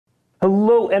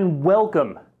Hello and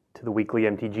welcome to the weekly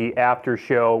MTG After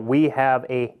Show. We have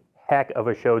a heck of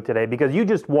a show today because you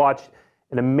just watched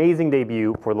an amazing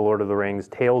debut for The Lord of the Rings,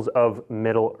 Tales of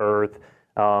Middle-earth,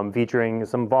 featuring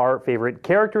some of our favorite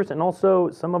characters and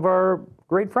also some of our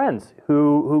great friends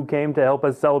who came to help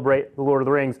us celebrate The Lord of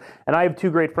the Rings. And I have two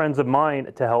great friends of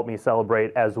mine to help me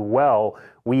celebrate as well.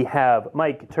 We have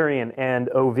Mike, Turian, and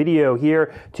Ovidio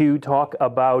here to talk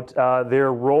about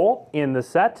their role in the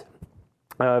set.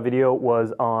 Ovidio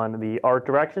was on the art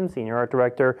direction, senior art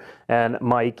director, and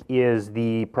Mike is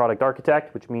the product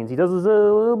architect, which means he does a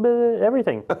little bit of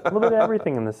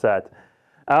everything, in the set.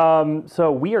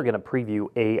 So we are going to preview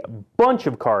a bunch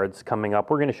of cards coming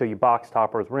up. We're going to show you box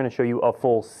toppers. We're going to show you a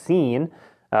full scene,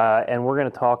 and we're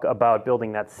going to talk about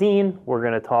building that scene. We're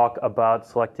going to talk about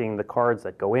selecting the cards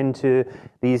that go into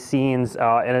these scenes,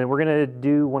 and then we're going to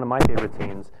do one of my favorite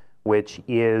scenes, which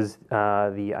is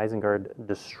the Isengard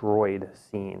destroyed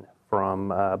scene from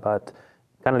about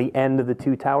kind of the end of the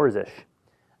Two Towers-ish.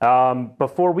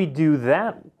 Before we do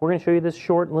that, we're going to show you this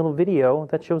short little video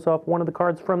that shows off one of the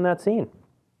cards from that scene.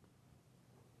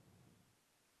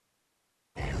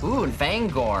 Ooh,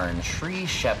 Fangorn, Tree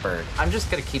Shepherd. I'm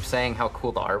just gonna keep saying how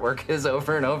cool the artwork is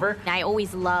over and over. I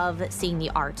always love seeing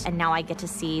the art, and now I get to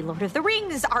see Lord of the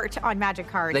Rings art on Magic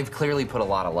cards. They've clearly put a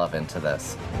lot of love into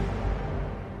this.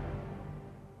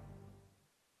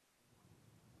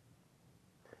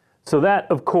 So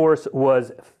that, of course,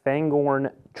 was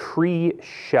Fangorn Tree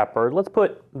Shepherd. Let's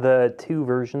put the two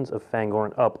versions of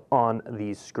Fangorn up on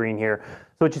the screen here.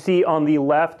 So what you see on the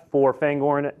left for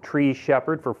Fangorn Tree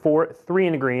Shepherd for 4/3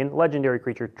 and a green, legendary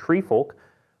creature Tree Folk.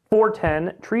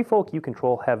 4/10, Tree Folk you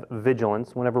control have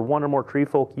Vigilance. Whenever one or more Tree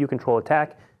Folk you control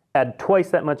attack, add twice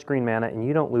that much green mana, and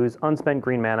you don't lose unspent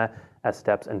green mana as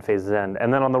steps and phases end.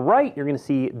 And then on the right, you're going to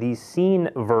see the scene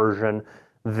version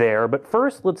there. But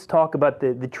first, let's talk about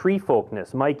the tree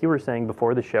folkness. Mike, you were saying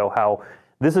before the show how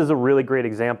this is a really great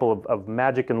example of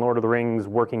Magic and Lord of the Rings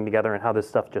working together and how this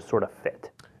stuff just sort of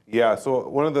fit. Yeah, so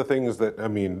one of the things that, I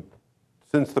mean,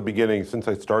 since the beginning, since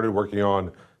I started working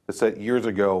on the set years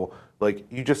ago, like,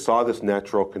 you just saw this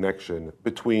natural connection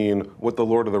between what the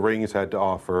Lord of the Rings had to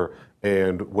offer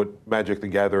and what Magic the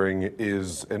Gathering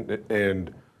is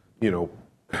and you know,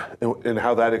 and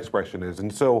how that expression is.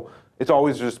 And so it's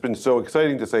always just been so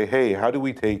exciting to say, hey, how do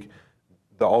we take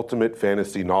the ultimate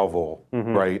fantasy novel,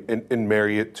 right, and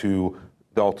marry it to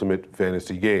the ultimate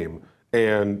fantasy game?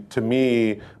 And to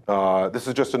me, this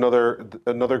is just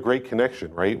another great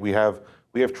connection, right? We have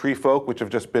Tree Folk, which have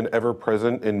just been ever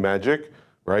present in Magic,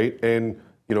 right? And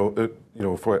you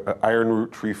know, for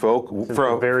Ironroot Tree Folk Since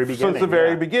the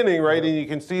very beginning, right? And you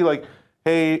can see, like,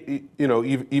 hey, you know,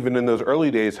 even in those early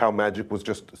days, how Magic was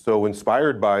just so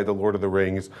inspired by the Lord of the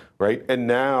Rings, right? And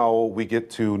now we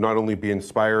get to not only be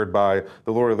inspired by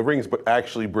the Lord of the Rings, but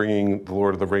actually bringing the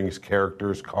Lord of the Rings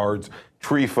characters, cards,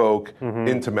 Tree Folk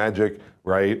into Magic,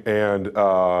 right? And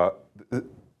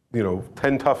you know,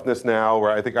 10 toughness now,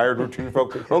 where I think Ironroot Tree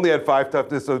Folk only had 5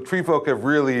 toughness, so Tree Folk have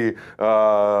really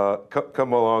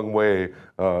come a long way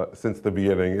since the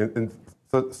beginning. And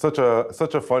such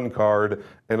a fun card,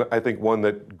 and I think one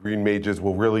that Green Mages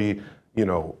will really, you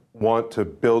know, want to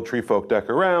build Tree Folk deck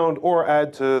around or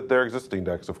add to their existing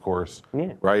decks, of course.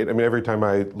 Yeah. Right? I mean, every time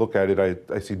I look at it,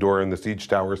 I see Doran the Siege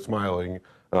Tower smiling.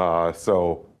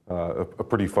 So a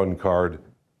pretty fun card.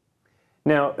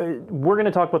 Now, we're going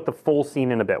to talk about the full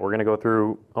scene in a bit. We're going to go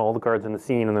through all the cards in the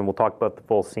scene, and then we'll talk about the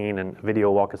full scene, and Ovidio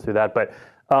will walk us through that. But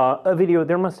Ovidio,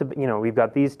 there must have, you know, we've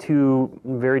got these two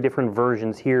very different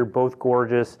versions here, both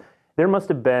gorgeous. There must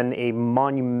have been a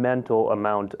monumental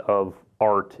amount of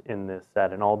art in this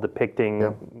set, and all depicting,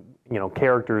 you know,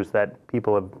 characters that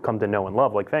people have come to know and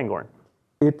love, like Fangorn.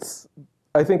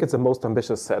 I think it's the most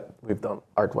ambitious set we've done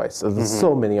art-wise. There's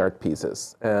so many art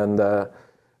pieces, and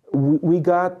we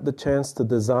got the chance to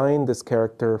design this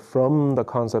character from the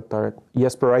concept art.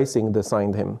 Jesper Eising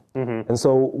designed him. And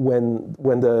so when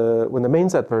the main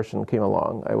set version came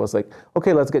along, I was like,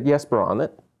 okay, let's get Jesper on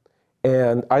it.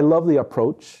 And I love the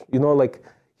approach. You know, like,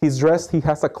 he's dressed, he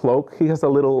has a cloak, he has a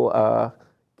little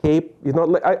cape. You know,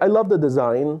 like, I love the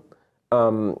design.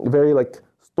 Very, like,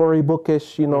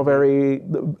 storybookish, you know, very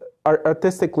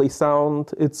artistically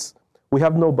sound. We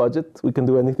have no budget. We can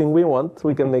do anything we want.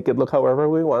 We can make it look however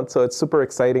we want. So it's super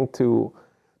exciting to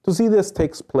see this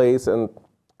takes place, and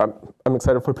I'm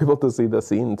excited for people to see the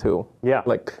scene too. Yeah.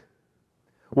 Like,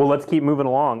 well, let's keep moving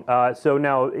along. So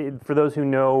now, for those who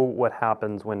know what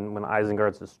happens when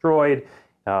Isengard's destroyed,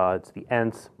 it's the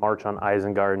Ents march on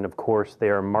Isengard, and of course they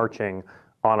are marching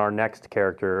on our next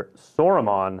character,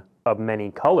 Saruman of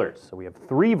Many Colors. So we have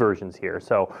 3 versions here.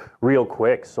 So real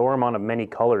quick, Saruman of Many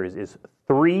Colors is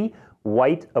 3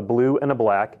 white, a blue, and a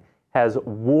black. Has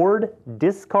ward,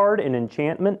 discard an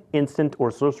enchantment, instant, or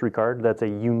sorcery card. That's a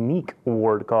unique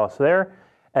ward cost there.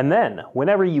 And then,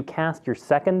 whenever you cast your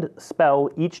second spell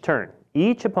each turn,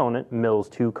 each opponent mills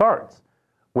 2 cards.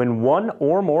 When 1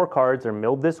 or more cards are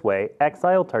milled this way,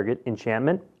 exile target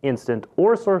enchantment, instant,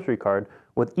 or sorcery card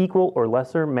with equal or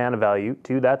lesser mana value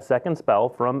to that second spell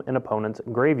from an opponent's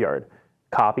graveyard.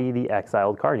 Copy the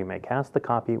exiled card. You may cast the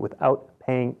copy without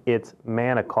paying its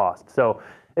mana cost. So,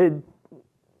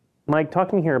 Mike, talk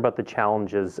to me here about the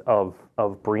challenges of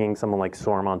bringing someone like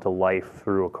Saruman to life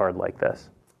through a card like this.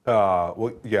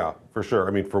 Well, yeah, for sure.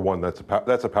 I mean, for one, that's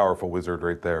a powerful wizard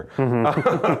right there.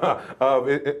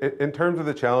 In terms of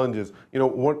the challenges,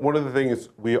 one of the things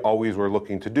we always were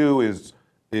looking to do is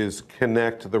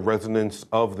connect the resonance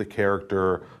of the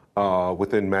character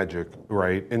within Magic,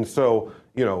 right? And so,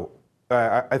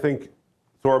 I think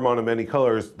Saruman of Many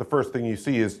Colors, the first thing you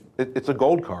see is it's a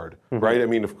gold card, right? I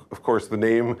mean, of course, the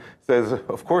name says,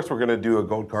 of course, we're going to do a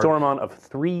gold card. Saruman of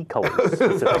 3 colors.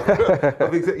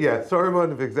 Yeah,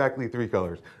 Saruman of exactly 3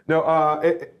 colors. No,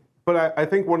 but I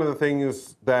think one of the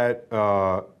things that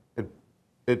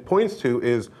it points to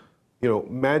is,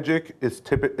 Magic is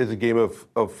a game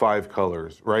of 5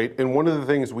 colors, right? And one of the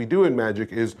things we do in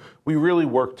Magic is we really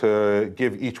work to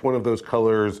give each one of those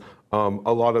colors a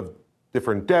lot of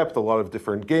different depth, a lot of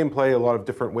different gameplay, a lot of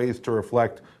different ways to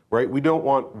reflect, right? We don't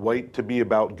want white to be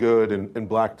about good and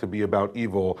black to be about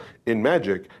evil in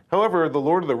Magic. However, The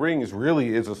Lord of the Rings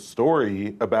really is a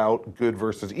story about good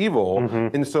versus evil.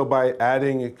 And so by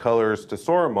adding colors to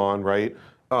Saruman, right,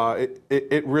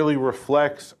 it really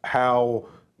reflects how,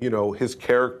 his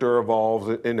character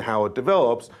evolves and how it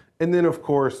develops. And then, of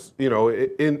course,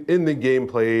 in the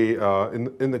gameplay,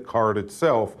 in the card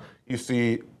itself, you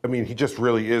see, I mean, he just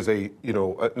really is an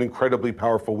incredibly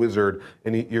powerful wizard,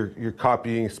 and you're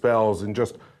copying spells, and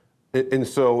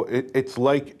so it's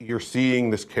like you're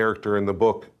seeing this character in the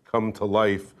book come to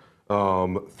life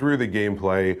through the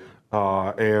gameplay,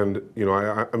 and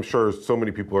I'm sure so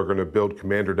many people are going to build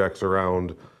commander decks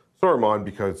around Saruman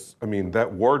because, I mean,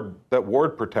 that ward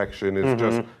protection is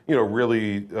just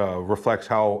really reflects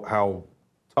how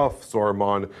tough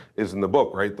Saruman is in the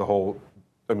book, right?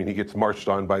 He gets marched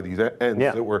on by these ends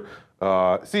that we're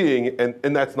seeing,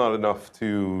 and that's not enough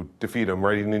to defeat him,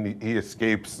 right? And then he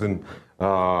escapes, and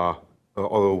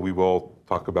although we will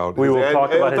talk about his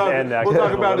end. We'll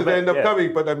talk about his end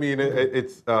upcoming, but I mean,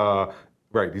 it's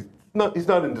right. He's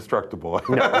not indestructible.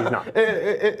 No, he's not.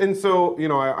 And so,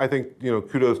 I think,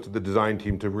 kudos to the design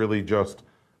team to really just,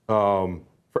 for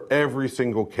every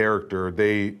single character,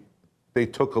 they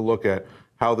took a look at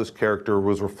how this character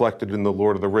was reflected in The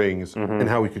Lord of the Rings and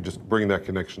how we could just bring that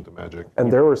connection to Magic.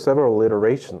 And there were several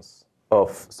iterations of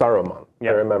Saruman. I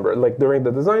remember, like during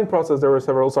the design process, there were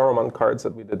several Saruman cards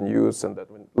that we didn't use, and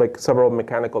several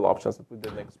mechanical options that we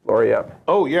didn't explore yet.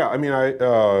 Oh yeah, I mean,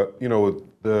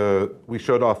 we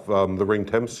showed off the Ring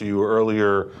Tempts you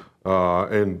earlier,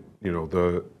 and we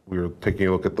were taking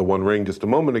a look at the One Ring just a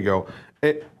moment ago,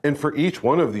 and for each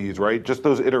one of these, right, just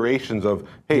those iterations of,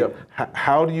 hey,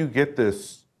 how do you get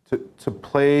this to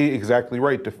play exactly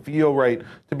right, to feel right,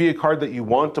 to be a card that you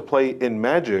want to play in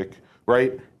Magic,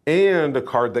 right? And a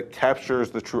card that captures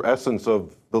the true essence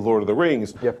of The Lord of the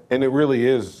Rings. And it really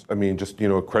is, I mean, just,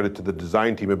 a credit to the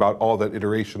design team about all that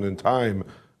iteration and time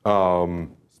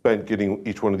spent getting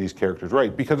each one of these characters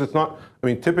right. Because it's not, I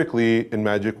mean, typically in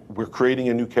Magic, we're creating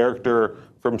a new character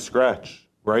from scratch,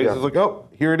 right? It's like, oh,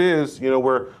 here it is.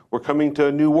 We're coming to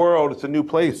a new world. It's a new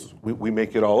place. We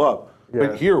make it all up.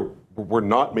 But here, we're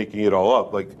not making it all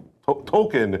up. Like,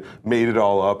 Tolkien made it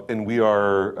all up, and we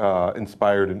are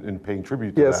inspired and paying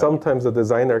tribute to that. Sometimes the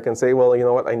designer can say, well, you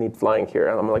know what, I need flying here.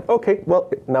 And I'm like, okay,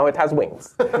 well, now it has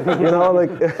wings.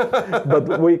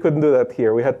 But we couldn't do that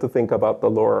here. We had to think about the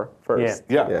lore first.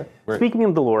 Yeah. Right. Speaking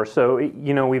of the lore, so,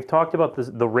 we've talked about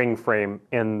the ring frame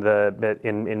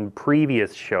in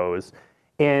previous shows.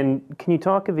 And can you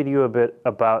talk, Ovidio, a bit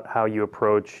about how you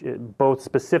approach both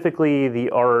specifically the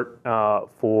art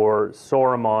for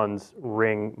Saruman's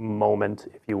ring moment,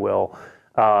 if you will,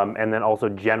 and then also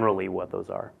generally what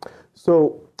those are?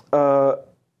 So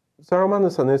Saruman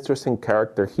is an interesting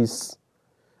character.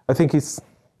 I think he's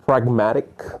pragmatic,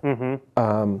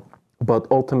 but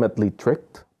ultimately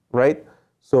tricked, right?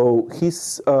 So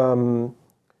he's the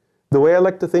way I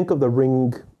like to think of the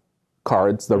ring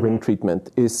cards, the ring treatment,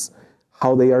 is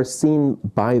how they are seen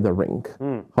by the ring,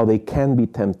 how they can be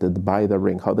tempted by the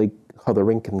ring, how the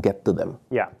ring can get to them,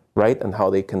 right, and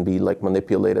how they can be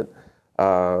manipulated.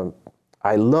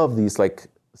 I love these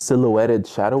silhouetted,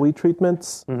 shadowy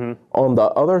treatments. On the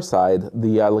other side,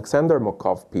 the Alexander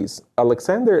Mokov piece.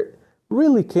 Alexander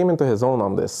really came into his own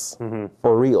on this,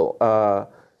 for real.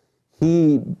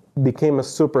 He became a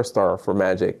superstar for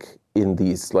Magic in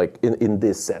these, like in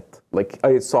this set. Like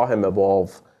I saw him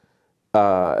evolve.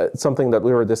 Something that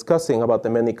we were discussing about the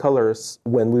many colors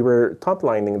when we were top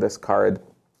lining this card.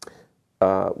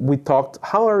 We talked,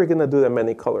 how are we going to do the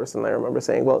many colors? And I remember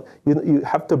saying, well, you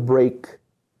have to break.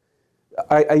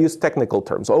 I use technical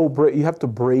terms. You have to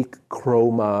break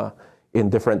chroma in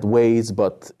different ways,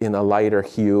 but in a lighter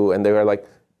hue. And they were like,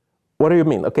 what do you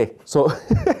mean? Okay, so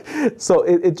so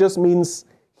it just means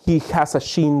he has a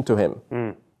sheen to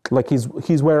him. Like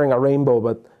he's wearing a rainbow,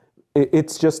 but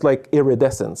it's just like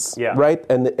iridescence, right?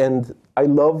 And I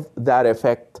love that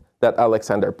effect that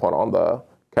Alexander put on the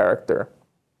character.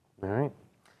 All right.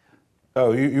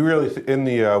 Oh, you really, in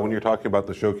the, when you're talking about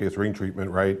the showcase ring treatment,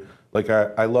 right? Like,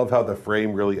 I love how the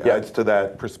frame really adds to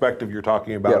that perspective you're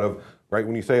talking about of, right,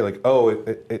 when you say, like, oh,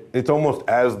 it's almost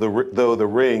as though the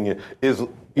ring is,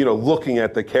 looking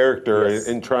at the character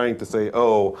and trying to say,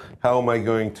 oh, how am I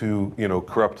going to,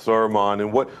 corrupt Saruman,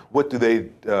 and what do they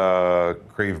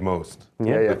crave most?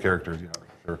 The characters,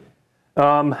 sure.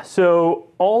 So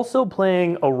also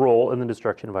playing a role in the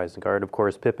destruction of Isengard, of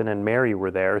course, Pippin and Merry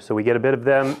were there, so we get a bit of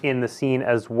them in the scene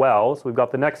as well. So we've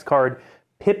got the next card,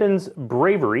 Pippin's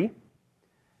Bravery.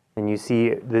 And you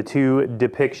see the two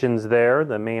depictions there,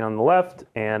 the main on the left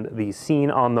and the scene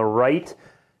on the right.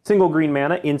 Single green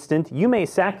mana, instant. You may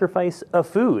sacrifice a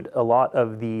food. A lot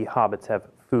of the hobbits have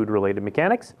food-related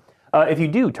mechanics. If you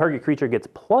do, target creature gets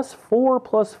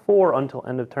 +4/+4 until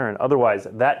end of turn. Otherwise,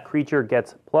 that creature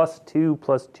gets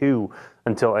 +2/+2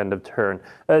 until end of turn.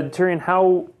 Turian,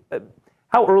 how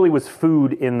early was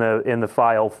food in the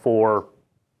file for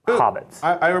hobbits?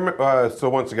 I remember. So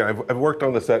once again, I've worked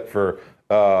on the set for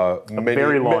a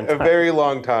very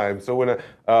long time. So when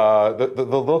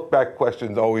the look back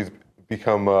questions always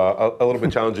become a little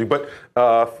bit challenging, but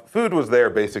food was there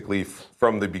basically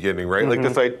from the beginning, right? Like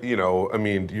this,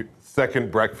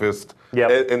 second breakfast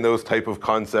and those type of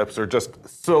concepts are just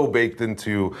so baked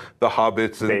into the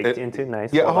hobbits.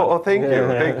 Nice. Yeah. Thank you.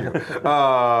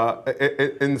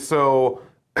 And so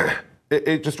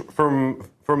it just from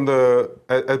the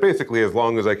basically as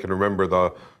long as I can remember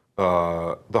the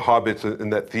hobbits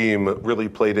and that theme really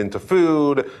played into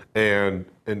food and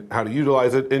how to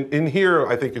utilize it. And in here,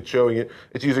 I think it's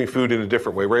using food in a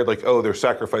different way, right? Like, oh, they're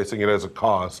sacrificing it as a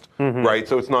cost, right?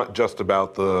 So it's not just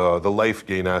about the life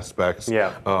gain aspects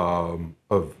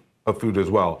of food as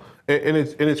well. And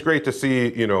it's great to see,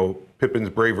 Pippin's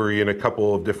bravery in a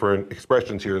couple of different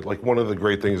expressions here. Like one of the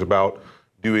great things about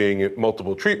doing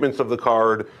multiple treatments of the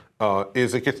card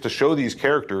is it gets to show these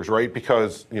characters, right?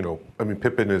 Because,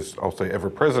 Pippin is, I'll say, ever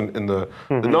present in the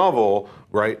novel,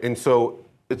 right? And so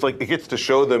it's like it gets to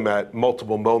show them at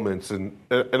multiple moments. And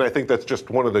I think that's just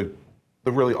one of the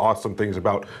really awesome things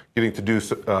about getting to do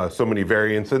so many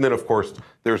variants. And then, of course,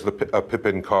 there's a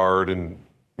Pippin card and,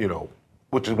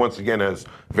 which is once again has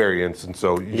variants. And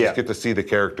so you just get to see the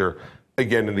character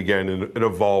again and again and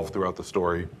evolve throughout the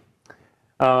story.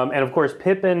 And of course,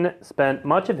 Pippin spent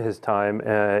much of his time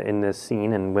in this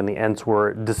scene, and when the Ents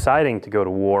were deciding to go to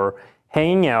war,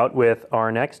 hanging out with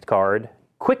our next card,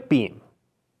 Quick Beam,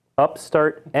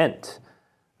 Upstart Ent.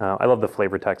 I love the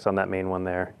flavor text on that main one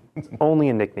there. It's only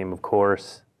a nickname, of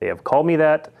course. They have called me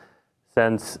that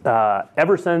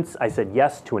ever since I said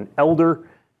yes to an elder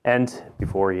Ent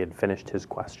before he had finished his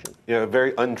question. Yeah,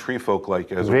 very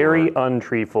untreefolk-like as well. Very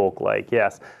untreefolk-like,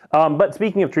 yes. But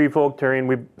speaking of treefolk,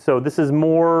 Turian, so this is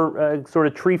more sort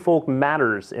of treefolk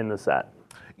matters in the set.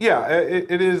 Yeah,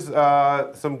 it is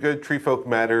some good treefolk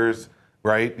matters,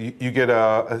 right? You get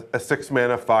a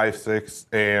 6-mana 5/6,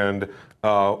 and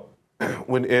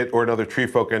when it or another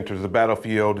treefolk enters the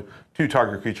battlefield, 2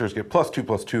 target creatures get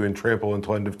 +2/+2 and trample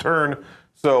until end of turn.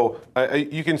 So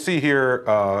you can see here,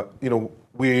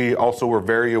 we also were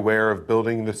very aware of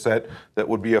building the set that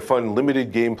would be a fun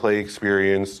limited gameplay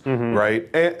experience, right?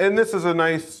 And this is a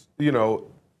nice,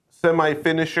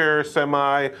 semi-finisher,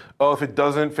 if it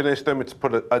doesn't finish them, it's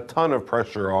put a ton of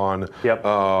pressure on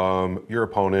your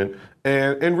opponent.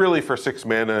 And really for 6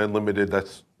 mana and limited,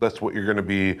 that's what you're going to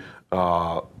be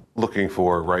looking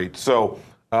for, right? So,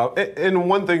 and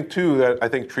one thing too that I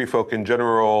think treefolk in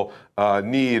general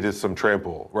need is some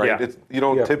trample, right? Yeah. You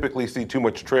don't typically see too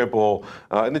much trample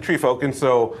in the treefolk, and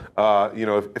so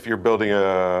if you're building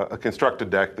a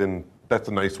constructed deck, then that's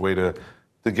a nice way to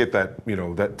get that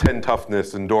that 10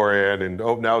 toughness in Dorian, and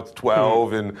now it's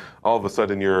 12, and all of a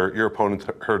sudden your opponent's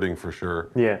hurting for sure.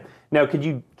 Yeah. Now, can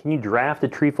you draft a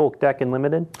treefolk deck in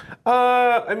limited?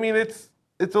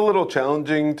 It's a little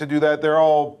challenging to do that. They're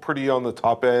all pretty on the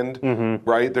top end,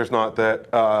 right? There's not that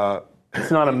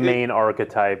It's not a main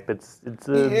archetype. It's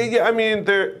a Yeah, I mean,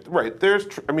 right.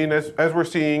 As we're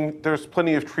seeing, there's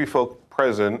plenty of tree folk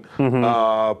present,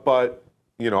 but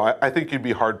I think you'd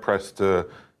be hard pressed to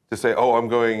say, oh, I'm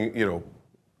going,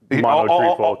 mono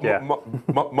tree folk, yeah.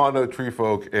 Mono tree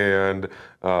folk, and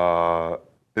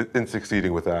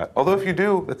succeeding with that. Although if you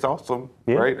do, it's awesome,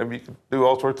 right? I mean, you can do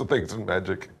all sorts of things in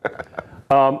Magic.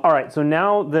 All right, so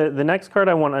now the next card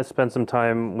I want to spend some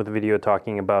time with the video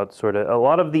talking about sort of a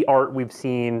lot of the art we've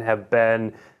seen have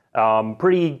been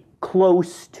pretty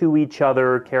close to each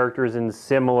other, characters in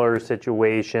similar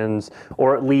situations,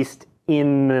 or at least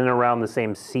in and around the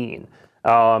same scene.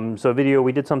 So video,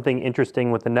 we did something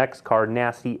interesting with the next card,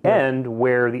 Nasty End,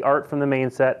 where the art from the main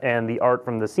set and the art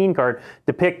from the scene card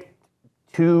depict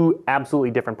two absolutely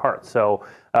different parts. So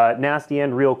Nasty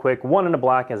End, real quick, 1 and a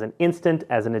black as an instant,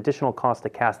 as an additional cost to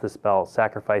cast the spell,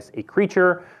 sacrifice a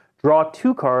creature, draw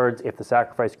 2 cards. If the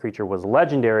sacrificed creature was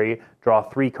legendary, draw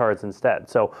 3 cards instead.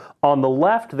 So on the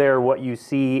left there, what you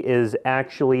see is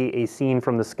actually a scene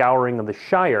from the Scouring of the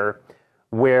Shire,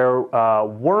 where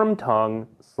Wormtongue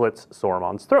slits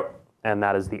Sauron's throat. And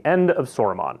that is the end of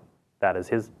Sauron. That is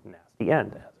his nasty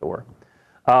end, as it were.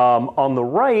 On the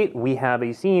right, we have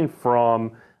a scene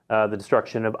from the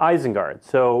destruction of Isengard.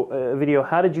 So, Video,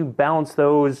 how did you balance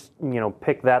those,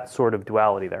 pick that sort of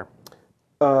duality there?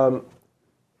 The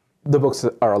books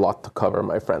are a lot to cover,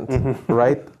 my friend,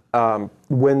 right?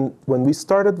 When we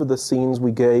started with the scenes,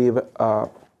 we gave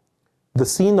the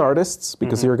scene artists,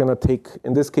 because you're going to take,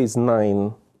 in this case,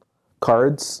 9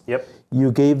 cards. Yep.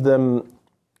 We gave them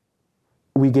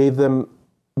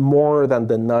more than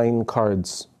the 9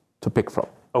 cards to pick from.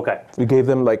 Okay. We gave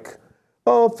them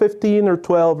 15 or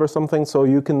 12 or something, so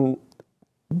you can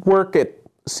work it,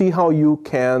 see how you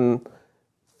can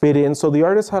fit in. So the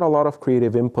artists had a lot of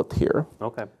creative input here.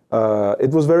 Okay. It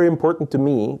was very important to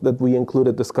me that we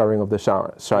included the Scouring of the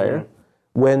Shire.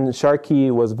 When Sharky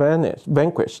was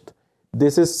vanquished,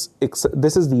 this is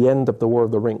the end of the War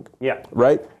of the Ring. Yeah.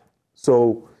 Right?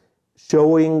 So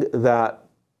showing that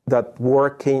war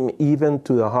came even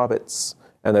to the hobbits,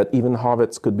 and that even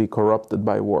hobbits could be corrupted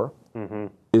by war,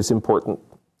 is important.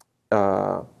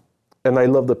 And I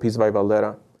love the piece by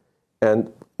Valdera.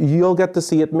 And you'll get to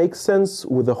see it makes sense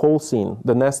with the whole scene.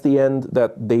 The nasty end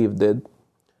that Dave did,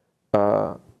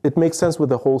 it makes sense with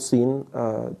the whole scene.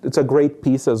 It's a great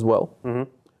piece as well.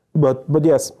 But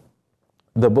yes,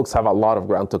 the books have a lot of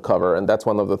ground to cover, and that's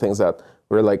one of the things that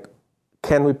we're like,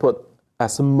 can we put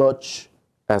as much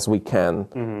as we can?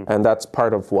 And that's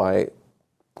part of why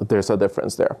there's a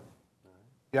difference there.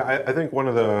 Yeah, I think one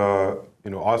of the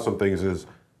awesome things is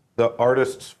the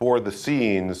artists for the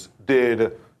scenes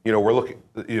did. We're looking.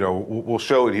 We'll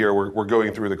show it here. We're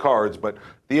going through the cards, but at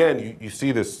the end you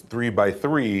see this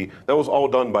 3x3. That was all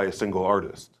done by a single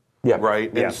artist. Yeah.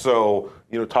 Right. Yeah. And so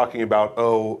talking about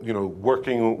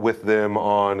working with them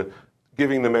on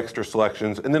giving them extra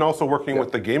selections, and then also working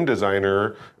with the game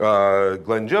designer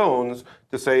Glenn Jones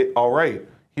to say, all right,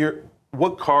 here.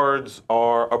 What cards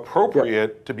are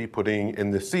appropriate to be putting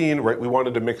in the scene, right? We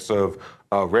wanted a mix of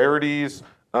rarities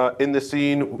in the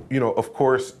scene. Of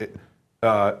course,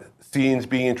 scenes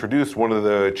being introduced, one of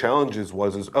the challenges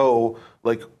was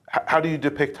how do you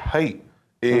depict height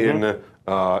in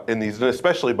these, and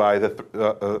especially by a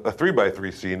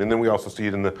 3x3 scene, and then we also see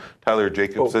it in the Tyler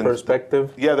Jacobson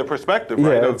perspective. Yeah, the perspective,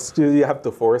 right? Yeah, you have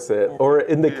to force it. Or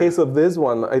in the case of this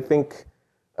one, I think.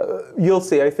 You'll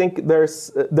see. I think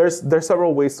there's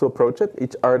several ways to approach it.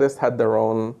 Each artist had their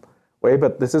own way,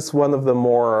 but this is one of the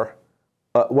more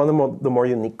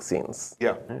unique scenes.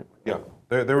 Yeah.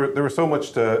 There was so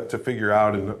much to figure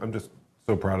out, and I'm just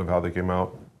so proud of how they came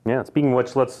out. Yeah. Speaking of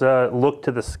which, let's look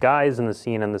to the skies in the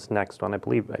scene in this next one.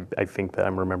 I think that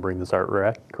I'm remembering this art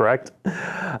correct.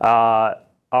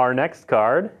 Our next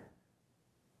card.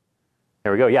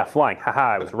 There we go. Yeah, flying. Haha,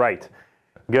 I was right.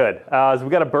 Good. So we've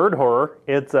got a bird horror.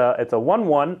 It's a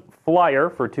 1/1 flyer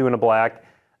for 2 and a black.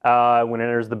 When it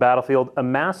enters the battlefield,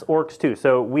 amass orcs 2.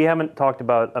 So we haven't talked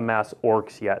about amass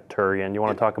orcs yet, Turian. You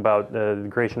want to talk about the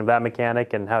creation of that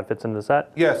mechanic and how it fits into the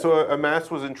set? Yeah. So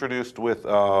amass was introduced with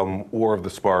War of the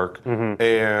Spark,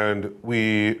 and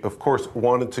we of course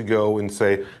wanted to go and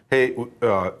say, hey,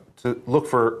 to look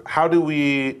for how do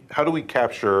we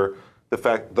capture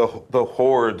the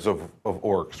hordes of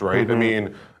orcs, right? I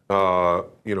mean.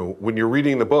 When you're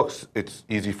reading the books, it's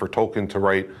easy for Tolkien to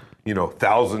write,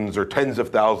 thousands or tens of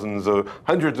thousands or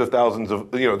hundreds of thousands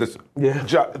of,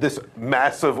 this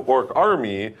massive orc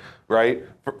army, right?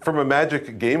 From a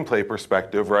Magic gameplay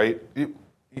perspective, right?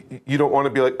 You don't want to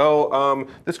be like,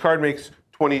 this card makes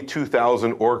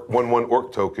 22,000 1/1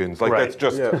 orc tokens. Like, right. That's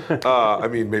just,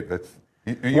 maybe that's,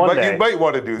 Day. You might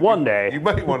want to do One day. You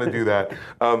might want to do that.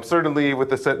 Certainly, with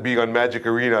the set being on Magic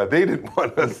Arena, they didn't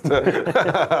want us to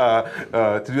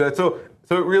do that. So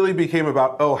it really became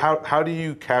about how do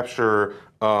you capture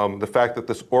the fact that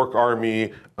this orc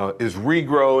army is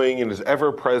regrowing and is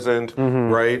ever present,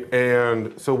 right?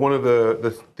 And so one of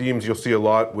the themes you'll see a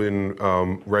lot when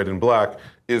Red and Black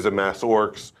is amass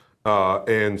orcs,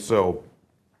 and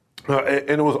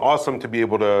it was awesome to be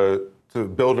able to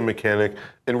build a mechanic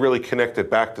and really connect it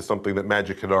back to something that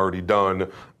Magic had already done,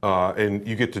 and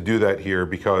you get to do that here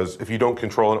because if you don't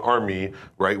control an army,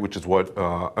 right, which is what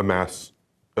amass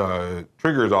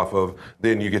triggers off of,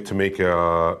 then you get to make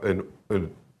a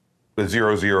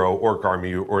 0/0 orc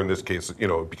army, or in this case,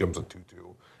 it becomes a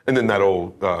 2/2, and then that'll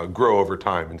grow over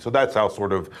time. And so that's how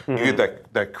sort of you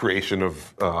get that creation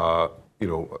of a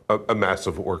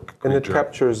massive orc creature. And it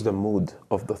captures the mood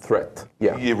of the threat.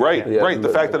 Yeah, right. The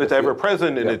fact that it's ever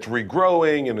present and it's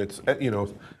regrowing and it's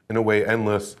in a way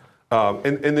endless.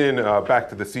 And then back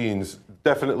to the scenes.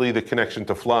 Definitely, the connection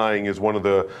to flying is one of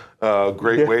the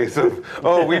great ways of.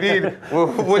 We need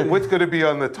what's going to be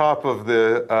on the top of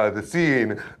the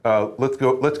scene. Let's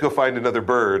go find another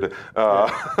bird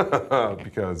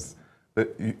because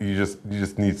you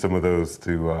just need some of those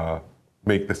to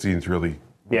make the scenes really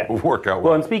work out well.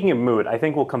 Well, and speaking of mood, I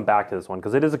think we'll come back to this one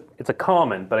because it's a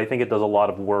common, but I think it does a lot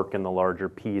of work in the larger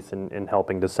piece in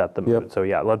helping to set the mood. So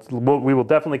yeah, we will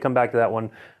definitely come back to that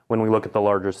one when we look at the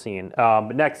larger scene.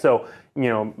 But next,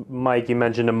 Mike, you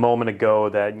mentioned a moment ago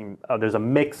that there's a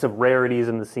mix of rarities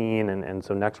in the scene, and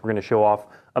so next we're going to show off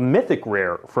a mythic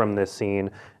rare from this scene,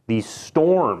 the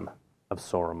Storm of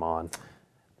Saruman.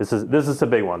 This is a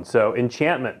big one. So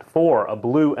enchantment for a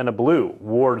blue and a blue,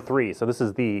 ward 3. So this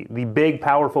is the big,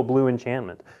 powerful blue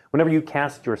enchantment. Whenever you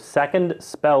cast your second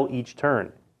spell each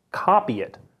turn, copy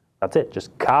it. That's it,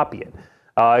 just copy it.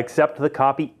 Except the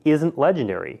copy isn't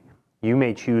legendary. You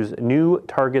may choose new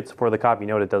targets for the copy.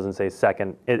 Note it doesn't say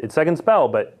second. It's second spell,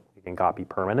 but you can copy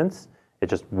permanents. It's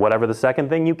just whatever the second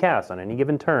thing you cast on any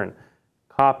given turn.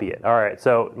 Copy it. All right,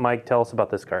 so Mike, tell us about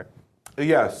this card.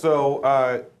 Yeah,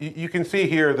 so you can see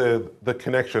here the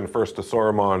connection first to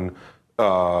Saruman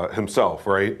himself,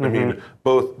 right? I mean,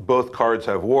 both cards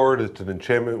have ward. It's an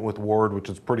enchantment with ward, which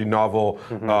is pretty novel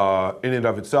in and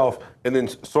of itself. And then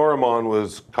Saruman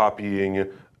was copying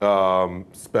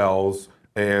spells.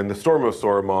 And the Storm of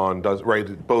Saruman does,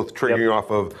 right, both triggering off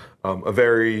of a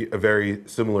very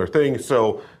similar thing.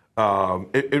 So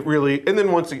it really, and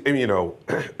then once again,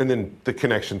 and then the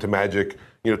connection to Magic,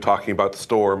 talking about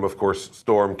Storm, of course,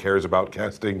 Storm cares about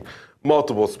casting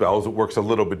multiple spells. It works a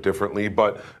little bit differently,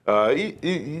 but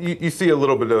you see a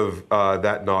little bit of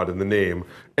that nod in the name.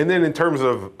 And then in terms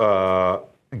of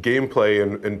gameplay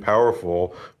and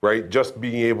powerful, right, just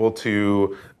being able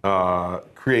to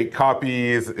create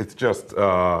copies. It's just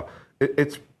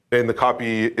and the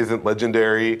copy isn't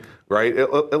legendary, right?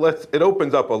 It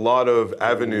opens up a lot of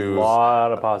avenues. A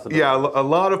lot of possibilities. Yeah, a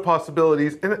lot of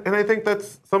possibilities, and I think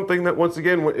that's something that once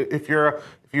again, if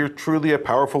you're truly a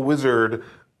powerful wizard,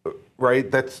 right?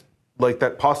 That's like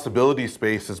that possibility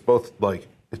space is both like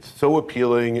it's so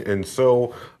appealing and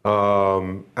so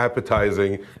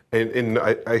appetizing, and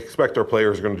I expect our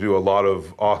players are going to do a lot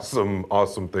of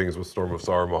awesome things with Storm of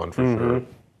Saruman for sure.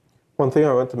 One thing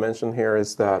I want to mention here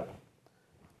is that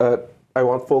I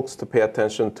want folks to pay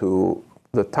attention to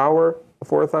the tower of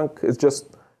Orthanc. It's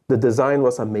just the design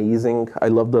was amazing. I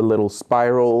love the little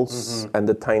spirals and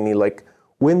the tiny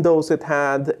windows it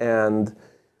had, and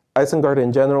Isengard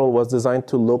in general was designed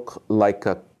to look like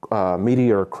a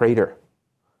meteor crater.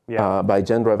 By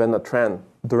Jen Ravenna Tran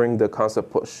during the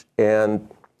concept push. And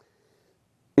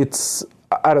it's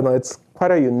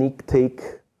quite a unique take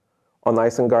on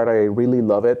Isengard. I really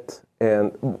love it.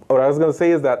 And what I was going to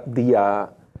say is that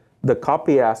the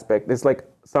copy aspect is like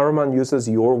Saruman uses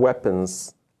your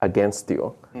weapons against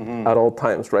you at all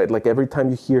times, right? Like every time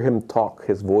you hear him talk,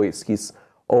 his voice, he's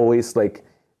always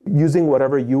using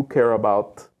whatever you care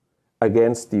about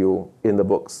against you in the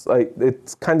books.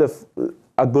 It's kind of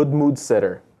a good mood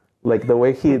setter. Like the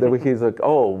way he's like,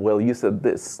 oh, well, you said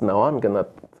this. Now I'm going to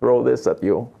throw this at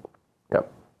you. Yeah.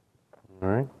 All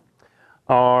right.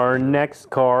 Our next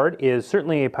card is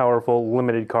certainly a powerful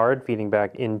limited card feeding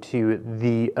back into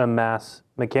the amass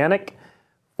mechanic,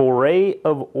 Foray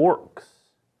of Orcs.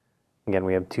 Again,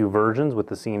 we have two versions with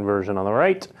the scene version on the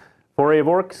right. Foray of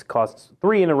Orcs costs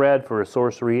 3 and a red for a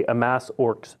sorcery, amass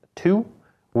orcs 2.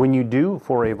 When you do,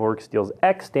 Foray of Orcs deals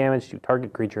X damage to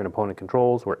target creature an opponent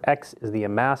controls, where X is the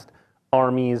amassed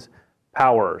army's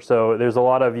power. So there's a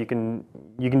lot of you can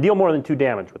deal more than 2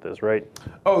 damage with this, right?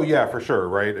 Oh yeah, for sure,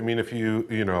 right? I mean, if you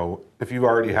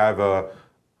already have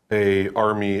a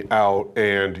army out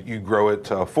and you grow it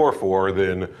to 4/4,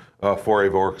 then 4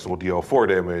 Ave Orcs will deal 4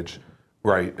 damage,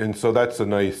 right? And so that's a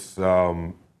nice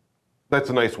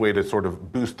way to sort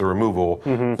of boost the removal.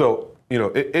 So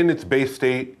in its base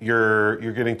state, you're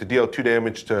getting to deal 2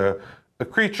 damage to a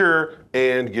creature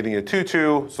and getting a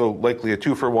 2/2, so likely a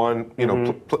 2-for-1.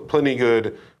 Plenty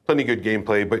good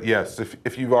gameplay. But yes,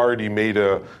 if you've already made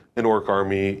an orc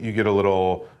army, you get a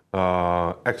little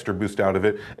extra boost out of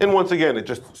it. And once again, it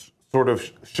just sort of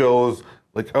shows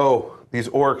like, oh, these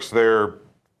orcs,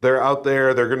 they're out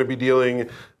there. They're going to be dealing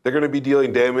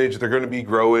damage. They're going to be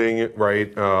growing,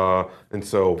 right? And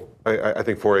so I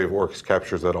think 4 Ave Orcs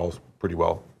captures that all pretty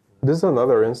well. This is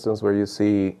another instance where you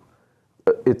see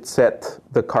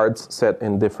the cards set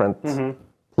in different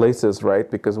places, right?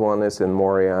 Because one is in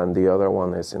Moria and the other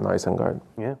one is in Isengard.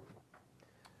 Yeah.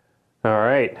 All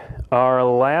right. Our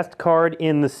last card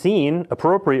in the scene,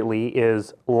 appropriately,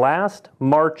 is Last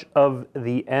March of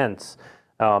the Ents.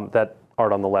 That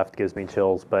art on the left gives me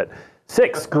chills, but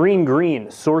 6 green,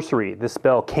 sorcery. This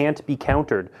spell can't be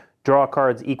countered. Draw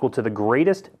cards equal to the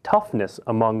greatest toughness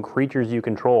among creatures you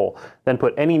control. Then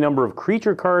put any number of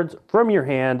creature cards from your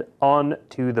hand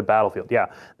onto the battlefield. Yeah,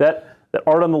 that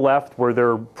art on the left where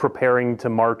they're preparing to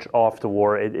march off to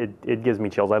war, it gives me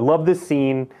chills. I love this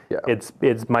scene. Yeah.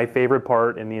 It's my favorite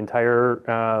part in the entire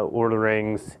Lord of the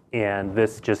Rings, and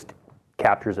this just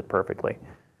captures it perfectly.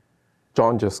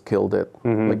 John just killed it.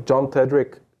 Like John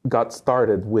Tedrick got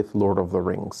started with Lord of the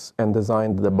Rings and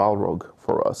designed the Balrog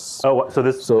for us. Oh, so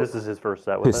this is his first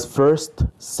set with his first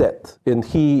set, and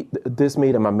this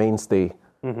made him a mainstay.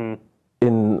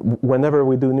 In whenever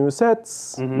we do new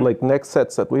sets, like next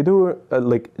sets that we do,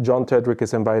 like John Tedrick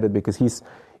is invited because he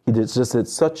just did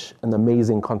such an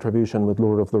amazing contribution with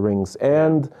Lord of the Rings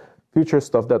and future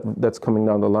stuff that's coming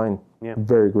down the line. Yeah,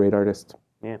 very great artist.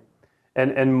 Yeah.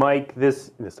 And Mike, this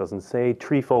doesn't say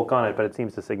tree folk on it, but it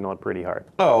seems to signal it pretty hard.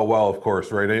 Oh, well, of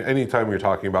course, right? Anytime you're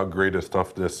talking about greatest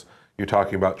toughness, you're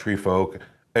talking about tree folk.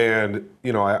 And,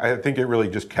 I think it really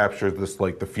just captures this,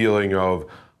 like, the feeling of,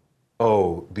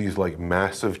 oh, these, like,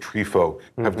 massive tree folk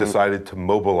have decided to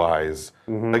mobilize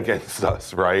against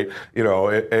us, right?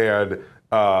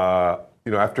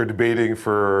 After debating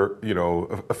for,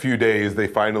 a few days, they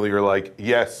finally are like,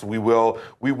 yes, we will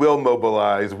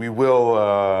mobilize, we will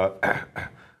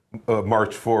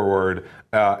march forward.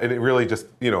 And it really just,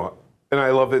 and I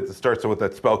love that it starts with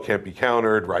that spell can't be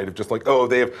countered, right? Of just like, oh,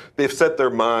 they've set their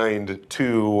mind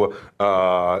to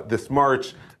this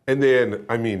march. And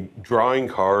then, drawing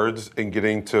cards and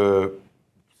getting to,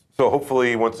 so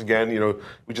hopefully, once again,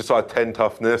 we just saw 10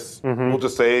 toughness. We'll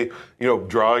just say,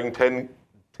 drawing 10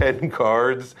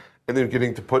 cards and then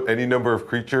getting to put any number of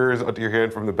creatures onto your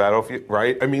hand from the battlefield,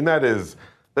 right?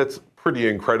 That's pretty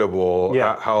incredible.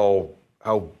 Yeah. How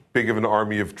big of an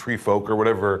army of tree folk or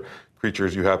whatever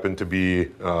creatures you happen to be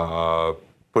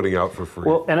putting out for free.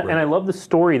 Well, and I love the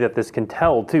story that this can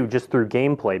tell too, just through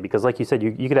gameplay, because like you said,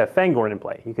 you could have Fangorn in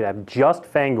play. You could have just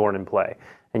Fangorn in play.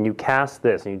 And you cast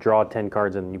this, and you draw 10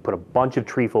 cards, and you put a bunch of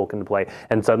tree folk into play,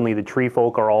 and suddenly the tree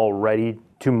folk are all ready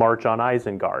to march on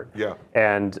Isengard. Yeah.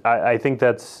 And I think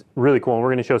that's really cool. And we're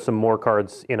going to show some more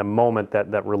cards in a moment that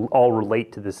all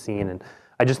relate to this scene. And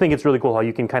I just think it's really cool how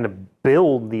you can kind of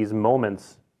build these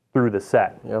moments through the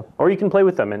set. Yeah. Or you can play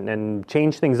with them and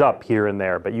change things up here and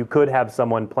there. But you could have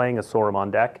someone playing a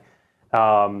Saruman deck,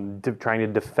 trying to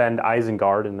defend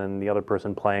Isengard, and then the other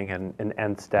person playing an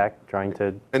Ents deck, trying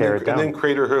to tear it down. And then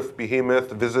Craterhoof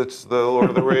Behemoth visits the Lord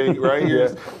of the Ring, right?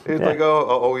 It's like,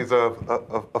 always a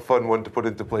fun one to put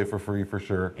into play for free, for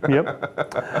sure. Yep.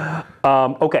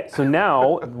 Okay, so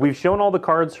now we've shown all the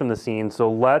cards from the scene, so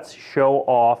let's show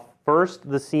off first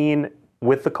the scene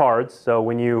with the cards. So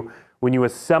when you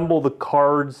assemble the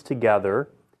cards together,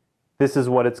 this is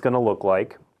what it's going to look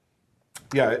like.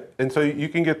 Yeah, and so you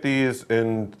can get these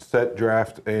in set,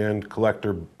 draft, and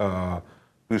collector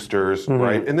boosters,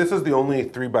 right? And this is the only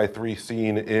 3x3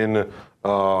 scene in the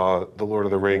Lord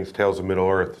of the Rings: Tales of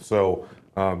Middle-earth. So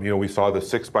we saw the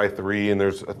 6x3, and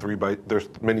there's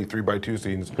many 3x2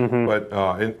 scenes, but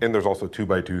and there's also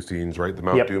 2x2 scenes, right? The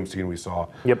Mount Doom scene we saw.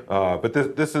 Yep. But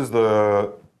this is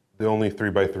the only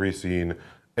 3x3 scene,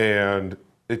 and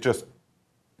it just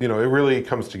it really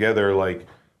comes together like.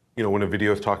 When a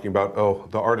video is talking about,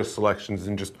 the artist selections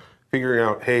and just figuring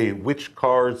out, hey, which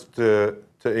cards to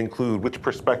include, which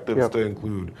perspectives to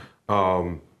include.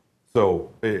 You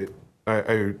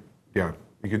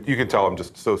can tell I'm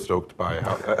just so stoked by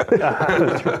how.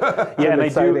 Yeah, an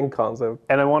exciting concept.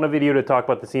 And I want a video to talk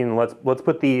about the scene. Let's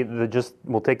put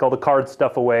we'll take all the card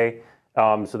stuff away.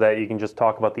 so that you can just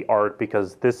talk about the art,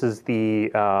 because this is the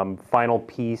final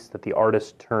piece that the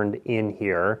artist turned in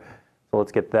here. So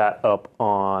let's get that up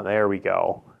on. There we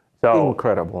go. So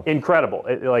Incredible. Incredible.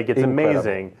 It's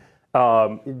amazing.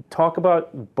 Talk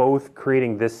about both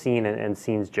creating this scene and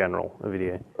scenes general,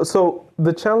 Ovidio. So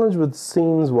the challenge with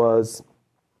scenes was,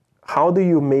 how do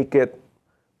you make it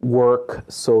work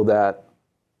so that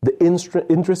the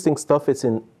interesting stuff is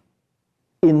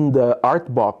in the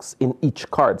art box in each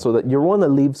card, so that you want to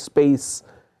leave space.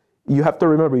 You have to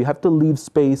remember, you have to leave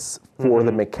space for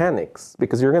the mechanics,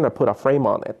 because you're going to put a frame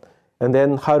on it. And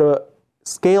then how to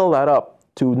scale that up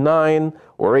to 9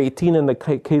 or 18 in the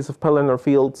case of Pelennor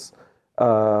Fields,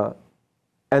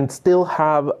 and still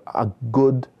have a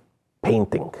good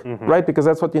painting, right? Because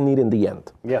that's what you need in the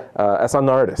end. Yeah. As an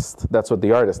artist, that's what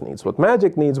the artist needs. What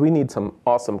Magic needs, we need some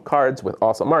awesome cards with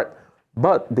awesome art.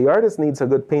 But the artist needs a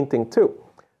good painting too.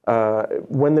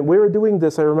 When we were doing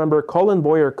this, I remember Colin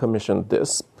Boyer commissioned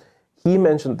this. He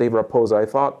mentioned Dave Raposa. I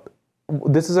thought,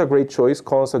 this is a great choice.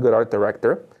 Colin's a good art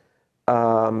director.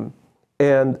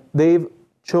 And Dave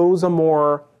chose a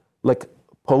more like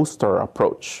poster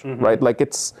approach, right? Like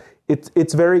it's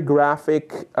very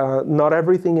graphic. Not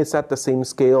everything is at the same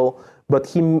scale, but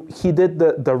he did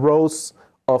the rows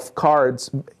of cards.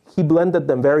 He blended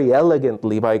them very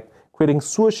elegantly by creating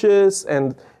swooshes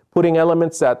and putting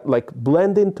elements that like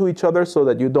blend into each other, so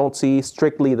that you don't see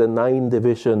strictly the 9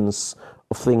 divisions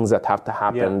of things that have to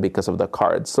happen because of the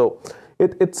cards. So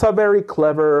it's a very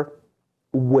clever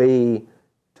way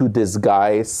to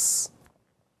disguise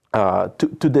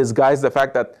to disguise the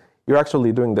fact that you're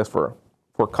actually doing this for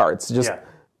cards. Just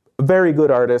very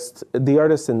good artist. The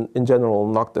artists in general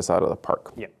knocked this out of the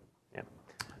park. Yeah.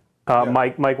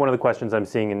 Mike, one of the questions I'm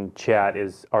seeing in chat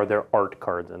is, are there art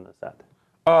cards in the set?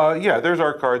 Yeah, there's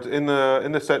art cards in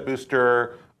the set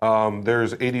booster.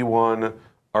 There's 81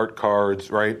 art cards,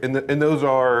 right? And those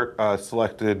are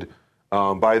selected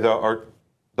by the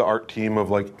art team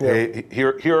of like, hey,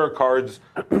 here are cards,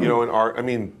 in art. I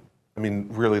mean,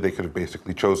 really, they could have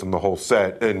basically chosen the whole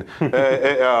set, and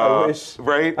I wish,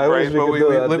 right? Wish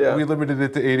but we limited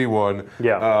it to 81.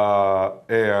 Yeah.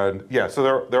 And yeah,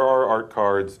 so there are art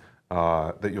cards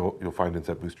that you'll find in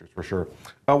set boosters for sure.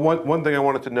 One thing I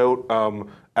wanted to note,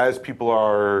 as people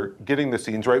are getting the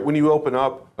scenes, right? When you open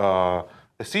up a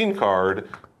scene card,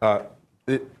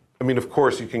 of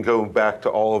course, you can go back to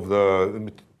all of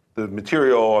the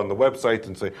material on the website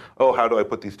and say, oh, how do I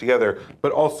put these together?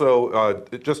 But also,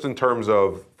 just in terms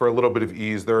of, for a little bit of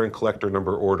ease, they're in collector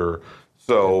number order.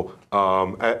 So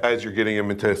as you're getting them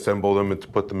and to assemble them and to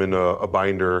put them in a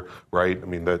binder, right? I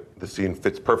mean, the scene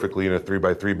fits perfectly in a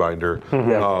 3x3 binder.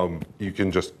 You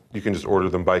can just order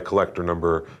them by collector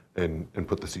number and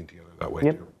put the scene together that way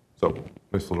too. So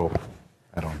nice little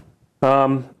add-on.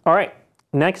 All right.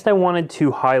 Next, I wanted to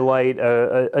highlight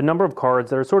a number of cards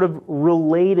that are sort of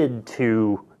related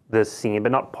to this scene,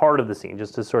 but not part of the scene,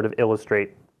 just to sort of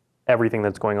illustrate everything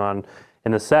that's going on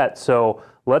in the set. So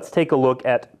let's take a look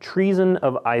at Treason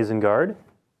of Isengard.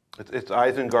 It's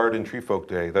Isengard and Treefolk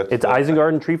Day. It's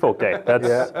Isengard and Treefolk Day.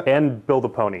 That's and Build a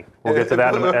Pony. We'll get to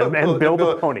that and Build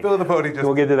a Pony. Build a Pony.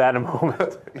 We'll get to that in a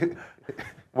moment.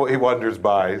 Well, he wanders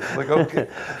by. It's like, okay.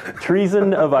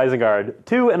 Treason of Isengard.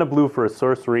 2 and a blue for a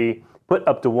sorcery. Put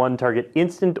up to 1 target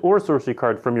instant or sorcery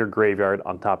card from your graveyard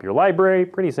on top of your library.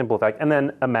 Pretty simple effect. And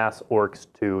then amass orcs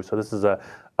 2. So this is a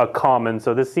common.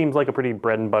 So this seems like a pretty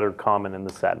bread and butter common in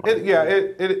the set.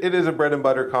 It is a bread and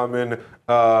butter common.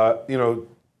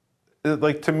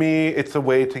 Like to me, it's a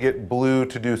way to get blue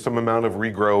to do some amount of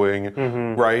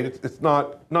regrowing, right? It's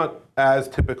not as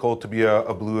typical to be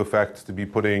a blue effect to be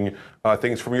putting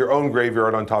things from your own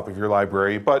graveyard on top of your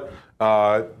library, but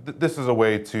this is a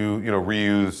way to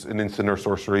reuse an instant or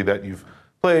sorcery that you've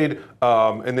played,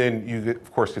 and then you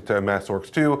of course get to amass orcs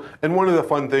too. And one of the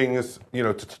fun things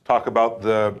to talk about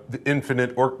the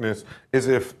infinite orcness is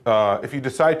if you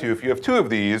decide to, if you have 2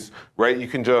 of these, right, you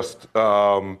can just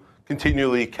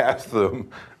continually cast them,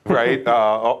 right?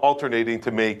 Alternating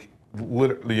to make,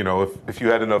 literally, if you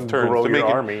had enough turns grow to make your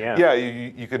it,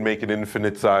 army, you could make an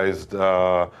infinite-sized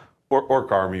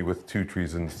orc army with 2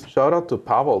 treasons. Shout out to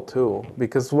Pavel too,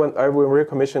 because when we were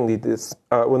commissioning this,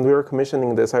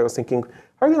 I was thinking,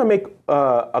 how are you gonna make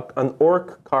an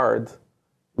orc card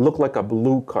look like a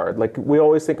blue card? Like we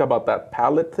always think about that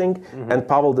palette thing, and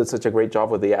Pavel did such a great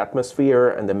job with the atmosphere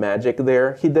and the magic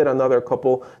there. He did another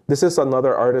couple. This is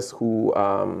another artist who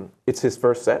it's his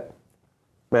first set,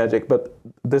 Magic, but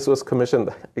this was commissioned,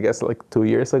 I guess, like 2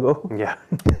 years ago. Yeah.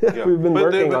 We've been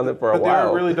working on it for a while.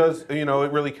 It really does, it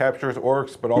really captures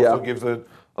orcs, but also gives it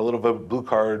a little bit of blue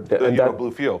card,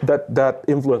 blue feel. That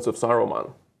influence of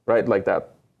Saruman, right? Like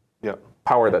that Yeah.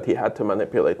 power that he had to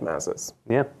manipulate masses.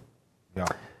 Yeah. Yeah.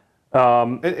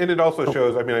 And it also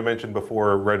shows, I mean, I mentioned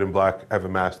before, red and black have a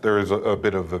mass. There is a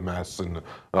bit of a mass in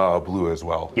blue as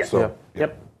well. Yes. So,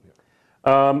 Yep.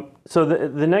 So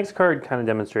the next card kind of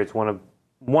demonstrates one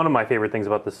of my favorite things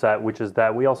about the set, which is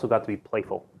that we also got to be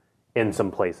playful in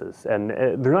some places, and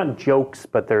they're not jokes,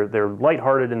 but they're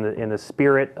lighthearted in the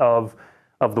spirit of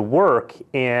the work.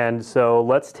 And so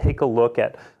let's take a look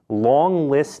at Long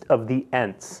List of the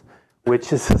Ents,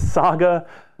 which is a saga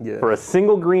for a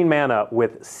single green mana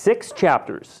with 6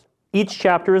 chapters. Each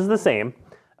chapter is the same.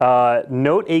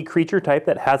 Note a creature type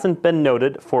that hasn't been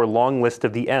noted for Long List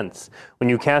of the Ents. When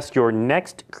you cast your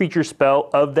next creature spell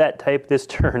of that type this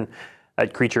turn,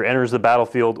 that creature enters the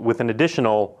battlefield with an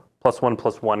additional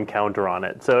 +1/+1 counter on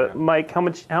it. So, Mike, how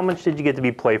much did you get to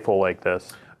be playful like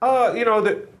this? you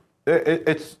know,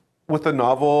 it's with a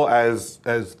novel as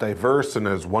diverse and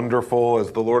as wonderful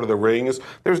as The Lord of the Rings.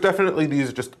 There's definitely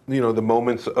these just, you know, the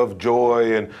moments of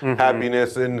joy and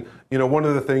happiness. And, you know, one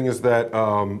of the things that,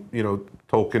 you know,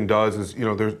 Tolkien does is, you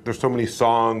know, there's so many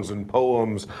songs and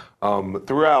poems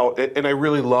throughout, and I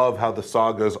really love how the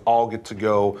sagas all get to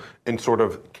go and sort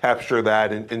of capture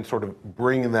that and sort of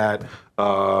bring that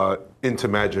into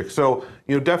Magic. So,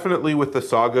 you know, definitely with the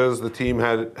sagas, the team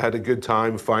had a good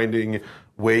time finding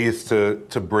ways to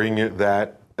bring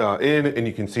that in, and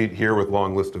you can see it here with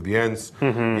Long List of the Ents.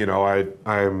 You know,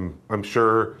 I'm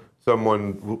sure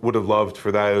someone would have loved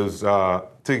for those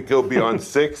to go beyond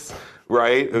 6.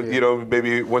 Right, you know,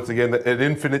 maybe once again an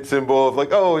infinite symbol of like,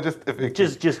 oh, just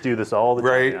do this all the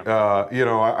time. Right, Yeah. you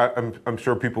know, I'm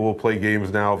sure people will play games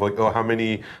now of like, oh, how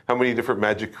many different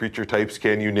Magic creature types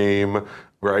can you name,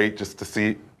 right? Just to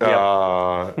see,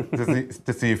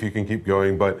 to see if you can keep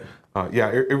going. But yeah,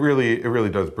 it really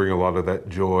does bring a lot of that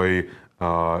joy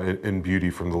and beauty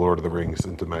from the Lord of the Rings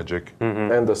into Magic.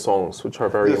 And the songs, which are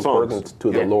very important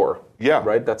to the lore. Yeah,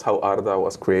 right. That's how Arda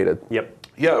was created. Yep.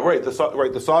 Yeah, right. The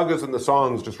sagas and the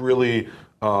songs just really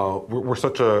were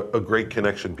such a great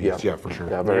connection piece. Yeah, for sure.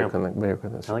 Yeah, very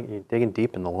connected. I like you digging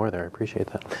deep in the lore there. I appreciate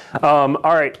that. All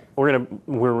right,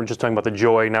 we're just talking about the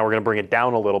joy. Now we're gonna bring it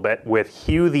down a little bit with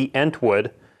Hugh the Entwood.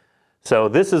 So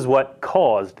this is what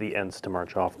caused the Ents to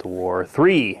march off to war.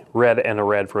 3 red and a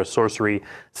red for a sorcery.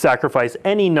 Sacrifice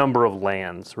any number of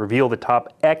lands. Reveal the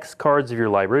top X cards of your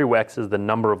library. Where X is the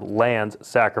number of lands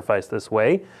sacrificed this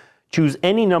way. Choose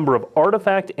any number of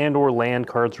artifact and or land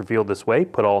cards revealed this way.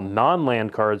 Put all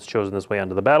non-land cards chosen this way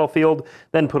onto the battlefield.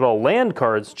 Then put all land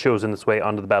cards chosen this way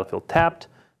onto the battlefield tapped.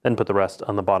 Then put the rest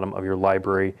on the bottom of your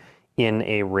library in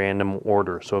a random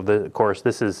order. So of course,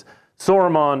 this is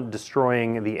Saruman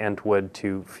destroying the Entwood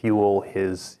to fuel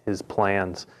his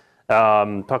plans.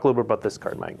 Talk a little bit about this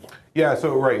card, Mike. Yeah,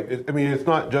 so right. I mean, it's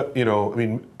not just, you know, I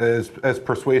mean, as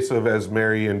persuasive as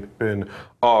Merry and Pippin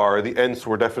are, the Ents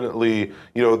were definitely,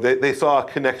 you know, they saw a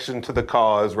connection to the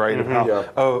cause, right,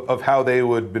 of how they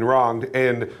would have been wronged.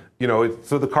 And, you know,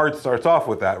 so the card starts off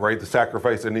with that, right, to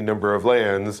sacrifice any number of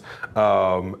lands.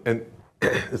 And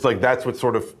it's like that's what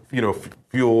sort of, you know,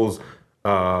 fuels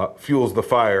the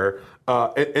fire.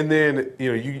 And then,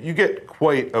 you know, you get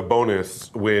quite a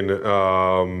bonus when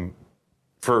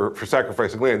for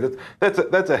sacrificing land.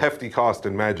 That's a hefty cost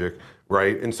in Magic,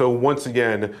 right? And so once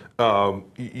again,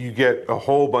 you get a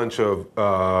whole bunch of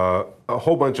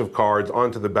cards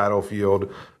onto the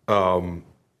battlefield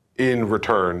in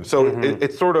return. So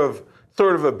it's sort of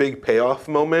a big payoff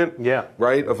moment,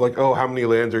 right? Of like, oh, how many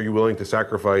lands are you willing to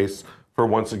sacrifice for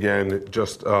once again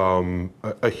just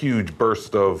a huge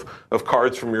burst of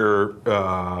cards from your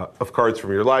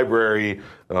library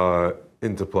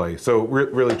into play. So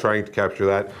really trying to capture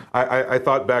that. I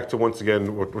thought back to once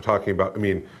again what we're talking about. I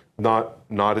mean, not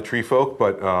a tree folk,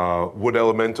 but wood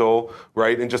elemental,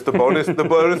 right? And just the bonus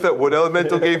that wood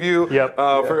elemental gave you.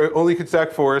 For only could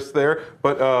sack forest there,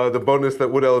 but the bonus that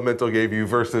wood elemental gave you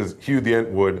versus Hugh the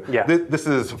Entwood. This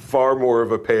is far more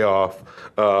of a payoff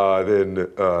than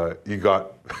you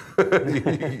got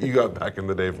you got back in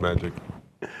the day of Magic.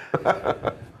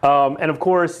 And of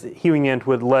course, Hugh the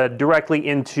Entwood led directly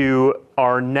into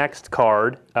our next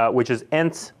card, which is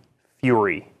Ent's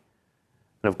Fury.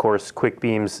 And of course, Quick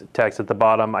Beam's text at the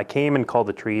bottom, I came and called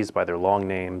the trees by their long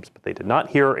names, but they did not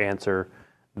hear or answer.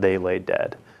 They lay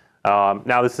dead.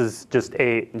 Now this is this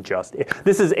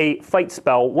is a fight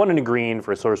spell, 1 and a green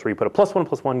for a sorcery. Put a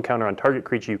 +1/+1 counter on target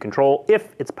creature you control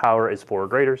if its power is 4 or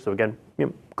greater. So again, you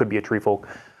know, could be a tree folk.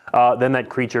 Then that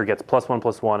creature gets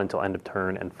 +1/+1 until end of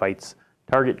turn and fights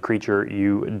target creature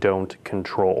you don't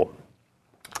control.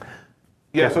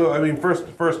 Yeah, so I mean,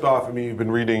 first off, I mean, you've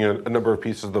been reading a number of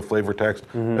pieces of the flavor text.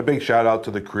 A big shout out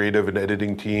to the creative and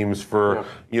editing teams for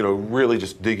really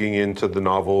just digging into the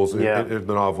novels, in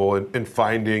the novel, and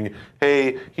finding,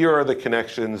 hey, here are the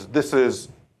connections. This is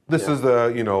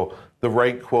the the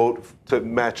right quote to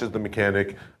matches the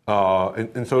mechanic,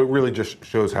 and so it really just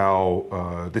shows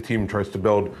how the team tries to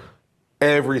build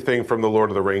everything from the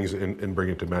Lord of the Rings and bring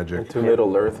it to Magic. And to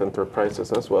Middle Earth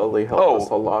Enterprises as well. They help us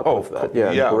a lot with that.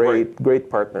 Great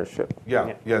partnership.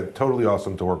 Yeah, totally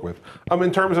awesome to work with.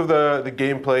 In terms of the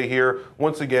gameplay here,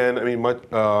 once again, I mean, much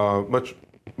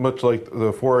like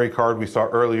the 4A card we saw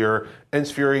earlier,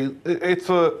 Ents Fury, it's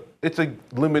a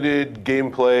limited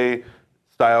gameplay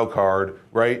style card,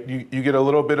 right? You get a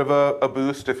little bit of a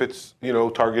boost if it's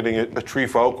targeting a tree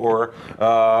folk or if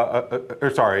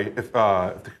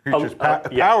the creature's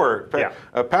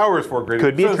power is 4 greater.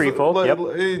 Could be a tree folk.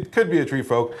 It could be a tree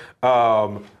folk,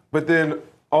 but then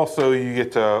also you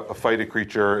get to fight a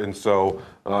creature, and so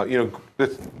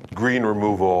it's green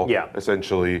removal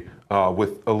essentially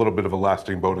with a little bit of a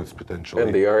lasting bonus potentially.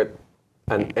 And the art,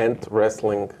 an Ent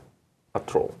wrestling a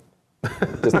troll.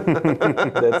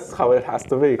 That's how it has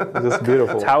to be. Just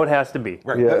beautiful. That's how it has to be.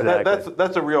 Right. Yeah,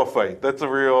 That's a real fight. That's a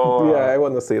real. I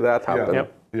want to see that happen.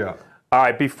 Yeah. All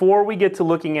right, before we get to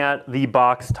looking at the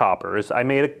box toppers, I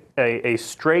made a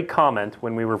stray comment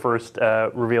when we were first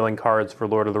revealing cards for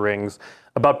Lord of the Rings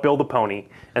about Build a Pony,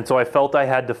 and so I felt I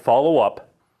had to follow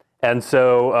up. And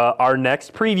so our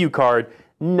next preview card,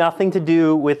 nothing to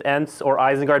do with Ents or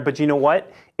Isengard, but you know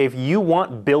what? If you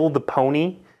want Build a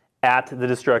Pony at the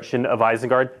destruction of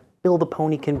Isengard, Build a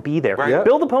Pony can be there. Right. Yep.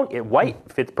 Build a Pony,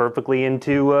 white fits perfectly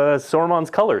into Sauron's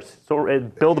colors. So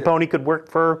Build a Pony could work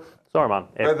for Saruman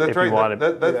if right. you wanted.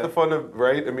 That's the fun of,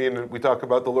 right? I mean, we talk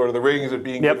about the Lord of the Rings and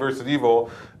being good versus evil.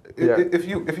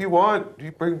 If you want,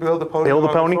 you bring Build a Pony. Build a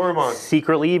Pony, Saruman.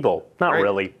 secretly evil. Not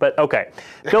really, but okay.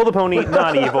 Build a Pony,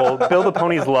 not evil. Build a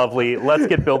Pony's lovely. Let's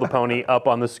get Build a Pony up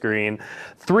on the screen.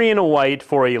 3 and a white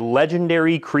for a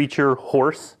legendary creature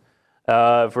horse.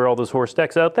 For all those horse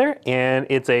decks out there, and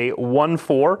it's a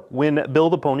 1/4. When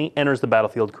Build a Pony enters the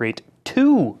battlefield, create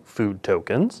 2 food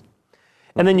tokens,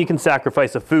 and then you can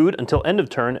sacrifice a food until end of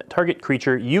turn. Target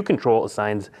creature you control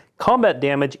assigns combat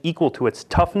damage equal to its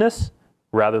toughness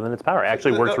rather than its power. It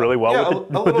actually works really well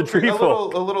with the tree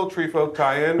folk. A little tree folk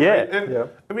tie-in. Yeah. Right? And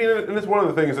I mean, and it's one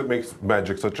of the things that makes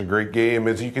Magic such a great game.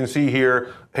 As you can see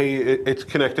here, hey, it's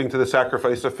connecting to the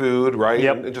sacrifice of food, right?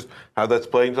 Yep. And just how that's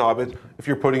playing to Hobbits. If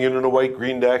you're putting it in a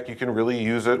white-green deck, you can really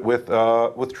use it with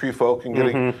tree folk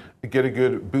and get a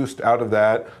good boost out of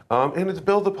that. And it's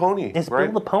Build a Pony. It's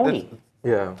right? Build a Pony.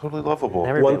 Totally lovable.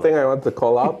 One thing I want to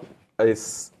call out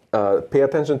is pay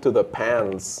attention to the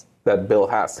pans that Bill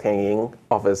has hanging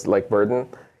off his burden.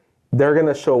 They're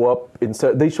gonna show up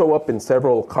they show up in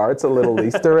several cards, a little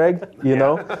Easter egg, you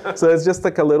know? So it's just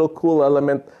like a little cool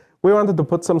element. We wanted to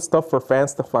put some stuff for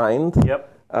fans to find. Yep.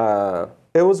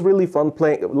 It was really fun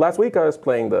playing. Last week I was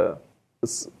playing the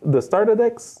starter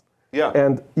decks. Yeah.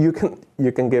 And you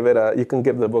can give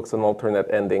the books an alternate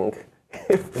ending.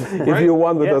 If you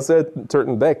want with a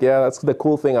certain deck, that's the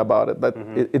cool thing about it. That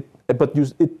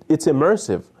it's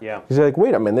immersive. Yeah. You're like,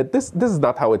 wait a minute, this is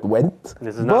not how it went.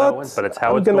 This is not how it went, but it's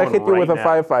how it's I'm going gonna hit you with a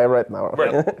 5/5 right now.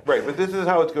 Right, but this is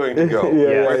how it's going to go.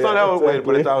 It's not how it went,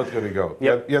 but it's how it's going to go.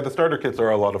 Yep. Yeah, the starter kits are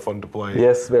a lot of fun to play.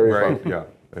 Yes, very fun. Yeah,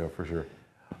 for sure.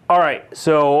 All right,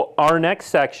 so our next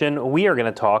section, we are going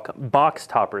to talk box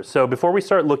toppers. So before we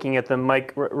start looking at them,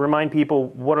 Mike, remind people,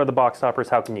 what are the box toppers?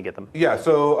 How can you get them? Yeah,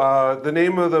 so the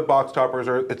name of the box toppers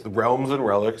it's the Realms and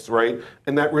Relics, right?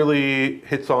 And that really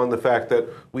hits on the fact that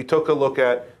we took a look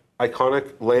at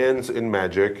iconic lands in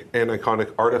Magic and iconic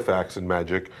artifacts in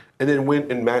Magic, and then went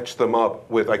and matched them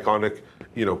up with iconic,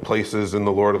 places in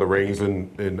the Lord of the Rings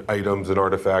and items and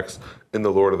artifacts in the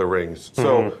Lord of the Rings.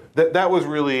 So that was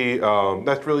really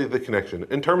that's really the connection.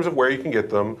 In terms of where you can get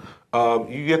them,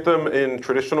 you get them in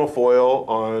traditional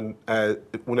foil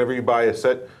whenever you buy a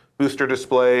set booster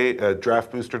display, a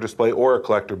draft booster display, or a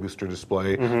collector booster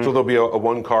display. So there'll be a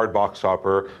 1-card box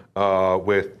topper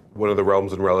with one of the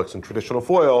Realms and Relics in traditional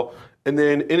foil. And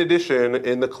then in addition,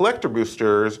 in the collector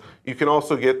boosters, you can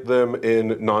also get them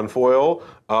in non-foil,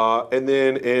 and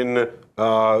then in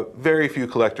very few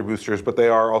collector boosters, but they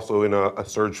are also in a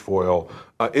surge foil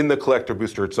in the collector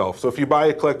booster itself. So if you buy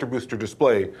a collector booster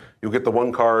display, you'll get the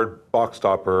 1-card box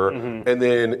topper, and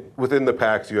then within the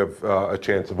packs, you have a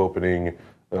chance of opening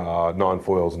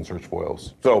non-foils and surge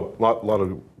foils. So a lot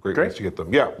of great ways to get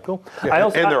them. Yeah. Cool. Yeah.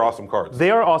 And they're awesome cards.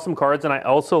 They are awesome cards, and I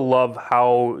also love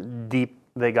how deep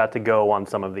they got to go on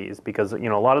some of these because, a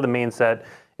lot of the main set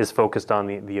is focused on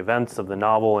the events of the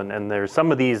novel, and there's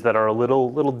some of these that are a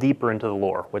little deeper into the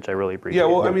lore, which I really appreciate. Yeah,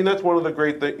 well, I mean, that's one of the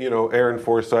great things. Aaron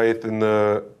Forsyth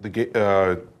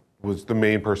was the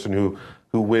main person who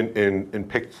went and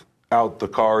picked out the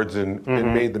cards and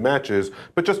made the matches.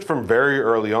 But just from very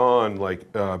early on,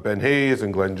 like Ben Hayes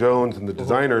and Glenn Jones and the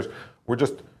designers were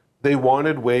they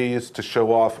wanted ways to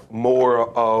show off more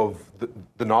of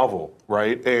the novel,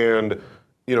 right? And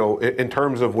in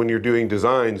terms of when you're doing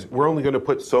designs, we're only going to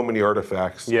put so many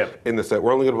artifacts in the set.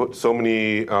 We're only going to put so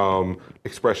many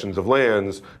expressions of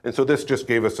lands. And so this just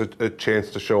gave us a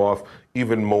chance to show off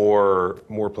even more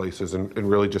places and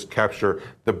really just capture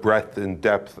the breadth and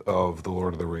depth of the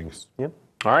Lord of the Rings. Yep.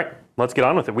 All right, let's get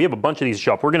on with it. We have a bunch of these to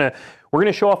show off. We're gonna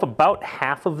show off about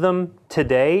half of them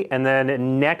today, and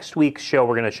then next week's show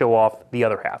we're gonna show off the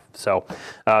other half. So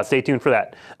stay tuned for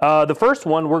that. The first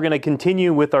one, we're gonna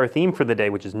continue with our theme for the day,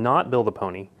 which is not Bill the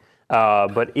Pony,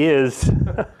 but is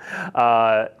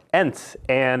Ents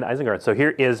and Isengard. So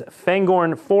here is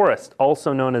Fangorn Forest,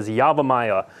 also known as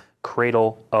Yavimaya,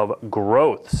 Cradle of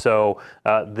Growth. So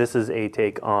this is a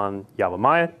take on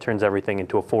Yavimaya, turns everything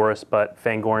into a forest, but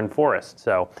Fangorn Forest.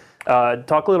 So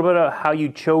talk a little bit about how you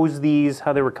chose these,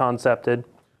 how they were concepted.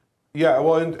 Yeah,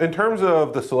 well, in terms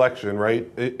of the selection, right,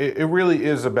 it really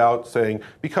is about saying,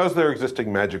 because they're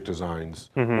existing Magic designs,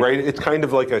 right, it's kind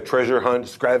of like a treasure hunt,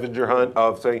 scavenger hunt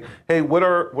of saying, hey, what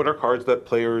are cards that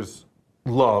players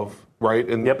love, right,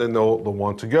 and then they'll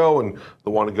want to go, and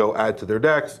they'll want to go add to their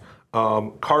decks.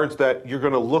 Cards that you're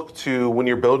going to look to when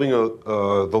you're building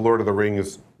the Lord of the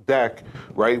Rings deck,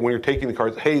 right? When you're taking the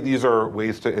cards, hey, these are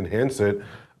ways to enhance it,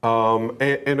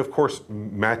 and of course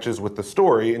matches with the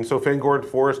story. And so Fangorn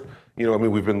Forest,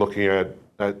 we've been looking at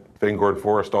Fangorn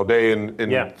Forest all day, and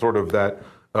sort of that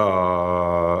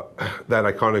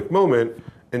iconic moment.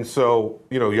 And so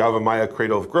Yavimaya,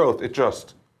 Cradle of Growth, it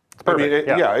just. Perfect.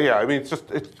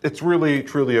 It's really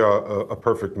truly a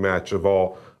perfect match of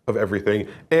everything.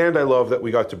 And I love that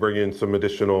we got to bring in some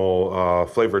additional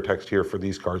flavor text here for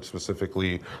these cards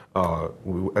specifically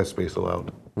as space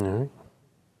allowed.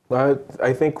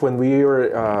 I think when we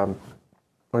were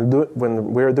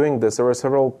doing this, there were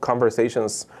several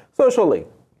conversations socially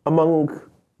among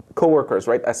coworkers,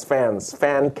 right? As fan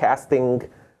casting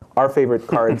our favorite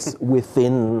cards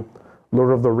within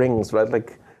Lord of the Rings, right?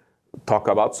 Like talk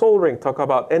about Sol Ring, talk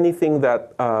about anything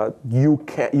that you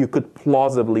could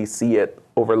plausibly see it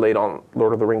overlaid on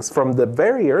Lord of the Rings from the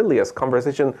very earliest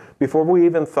conversation before we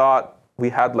even thought we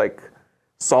had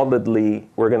solidly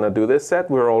we're gonna do this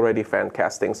set. We were already fan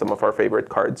casting some of our favorite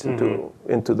cards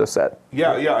into the set.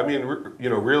 I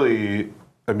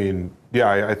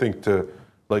think to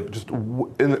just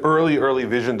in the early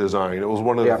vision design, it was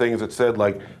one of the things that said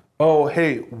oh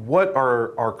hey, what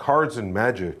are cards in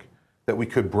Magic that we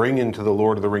could bring into the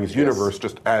Lord of the Rings universe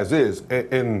just as is,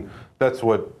 and that's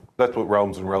what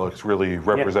Realms and Relics really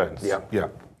represents. Yep.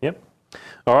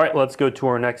 All right, let's go to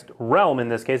our next realm. In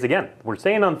this case, again, we're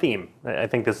staying on theme. I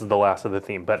think this is the last of the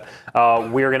theme, but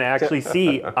we're going to actually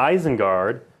see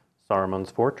Isengard, Saruman's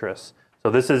fortress.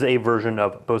 So this is a version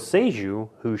of Boseiju,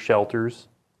 who shelters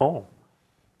all.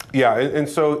 Yeah, and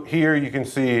so here you can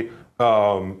see,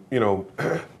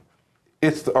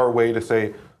 it's our way to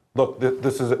say, look,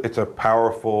 it's a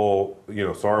powerful,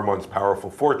 Saruman's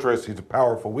powerful fortress. He's a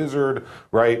powerful wizard,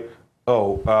 right?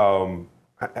 What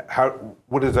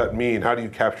does that mean? How do you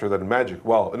capture that in Magic?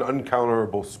 Well, an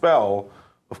uncounterable spell,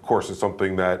 of course, is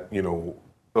something that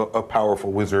a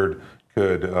powerful wizard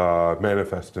could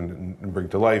manifest and bring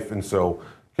to life. And so,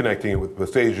 connecting it with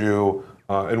Boseiju,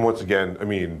 and once again,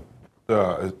 an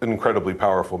incredibly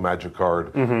powerful Magic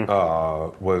card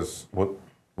was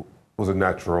a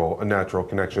natural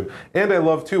connection. And I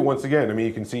love too, once again,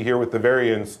 you can see here with the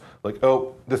variants,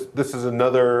 this is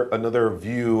another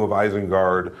view of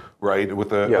Isengard, right,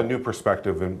 with a new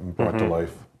perspective and brought to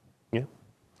life. Yeah.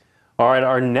 All right,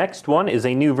 our next one is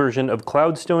a new version of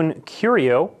Cloudstone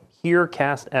Curio, here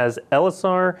cast as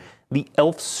Elisar the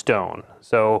Elfstone.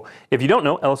 So, if you don't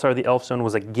know, Elisar the Elfstone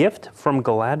was a gift from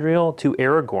Galadriel to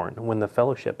Aragorn when the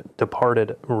Fellowship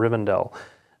departed Rivendell.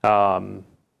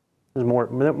 There's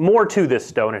more to this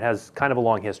stone. It has kind of a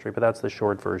long history, but that's the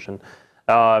short version.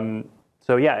 I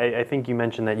think you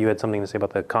mentioned that you had something to say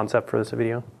about the concept for this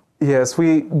video. Yes,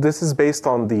 this is based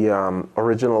on the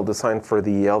original design for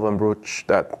the Elven Brooch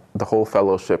that the whole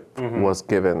Fellowship was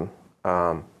given.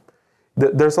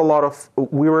 There's a lot of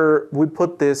we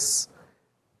put this.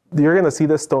 You're going to see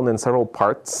this stone in several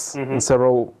parts, in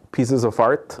several pieces of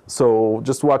art. So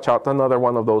just watch out. Another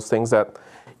one of those things that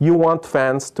you want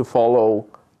fans to follow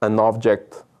an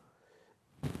object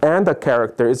and a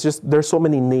character. It's just there's so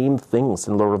many named things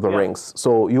in Lord of the Rings.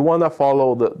 So you want to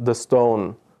follow the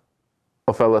stone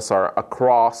of LSR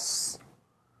across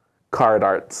card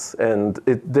arts, and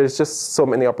there's just so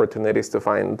many opportunities to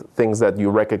find things that you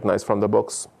recognize from the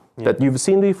books that you've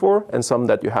seen before and some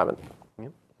that you haven't.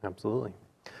 Yep, absolutely.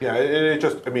 Yeah, and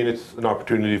it's an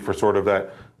opportunity for sort of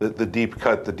the deep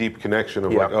cut, the deep connection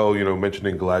of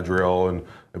mentioning Galadriel, and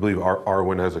I believe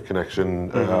Arwen has a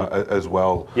connection as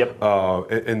well. Yep.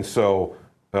 And so,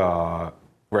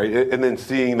 right, and then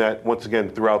seeing that once again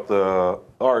throughout the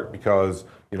art, because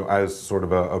as sort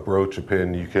of a brooch, a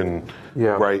pin, you can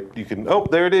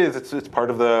there it is. It's part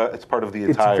of the entire.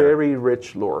 It's very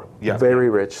rich lore. Yeah. Very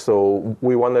rich. So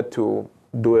we wanted to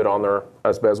do it honor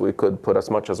as best we could, put as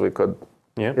much as we could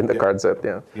in the card set.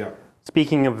 Yeah. Yeah.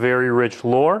 Speaking of very rich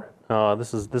lore,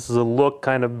 this is a look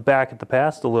kind of back at the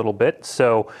past a little bit.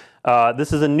 So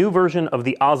this is a new version of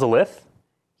the Ozolith,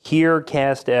 here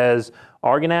cast as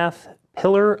Argonath,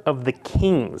 Pillar of the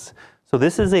Kings. So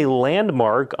this is a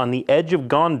landmark on the edge of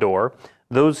Gondor.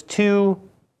 Those two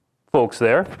folks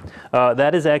there,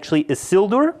 that is actually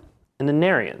Isildur and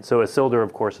Anarion. So Isildur,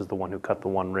 of course, is the one who cut the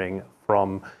One Ring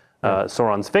from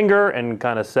Sauron's finger and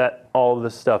kind of set all of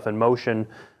this stuff in motion.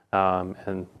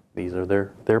 And these are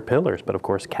their pillars, but of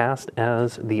course cast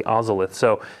as the Ozolith.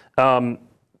 So,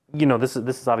 this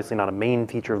is obviously not a main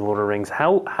feature of the Lord of the Rings.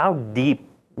 How deep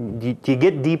do you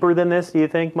get deeper than this? Do you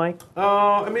think, Mike?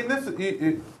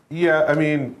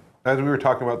 As we were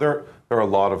talking about, there are a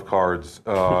lot of cards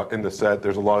in the set.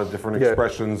 There's a lot of different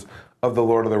expressions of the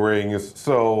Lord of the Rings.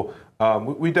 So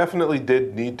we definitely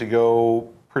did need to go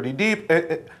pretty deep,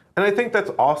 and I think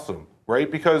that's awesome, right?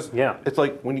 Because it's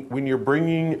like when you're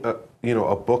bringing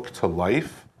a book to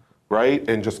life, right,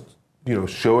 and just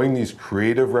showing these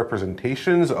creative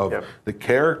representations of the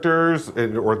characters,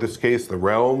 or in this case, the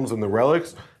realms and the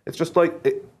relics. It's just like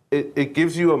it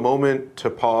gives you a moment to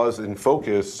pause and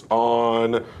focus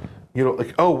on,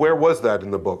 where was that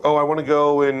in the book? Oh, I want to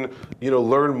go and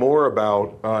learn more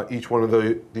about each one of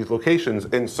these locations.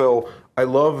 And so I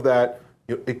love that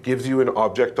it gives you an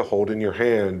object to hold in your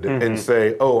hand and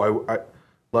say, oh,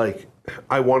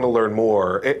 I want to learn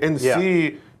more and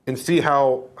see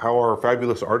how our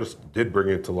fabulous artists did bring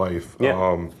it to life,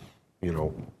 in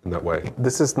that way.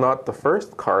 This is not the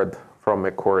first card from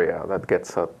Ikoria that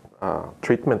gets a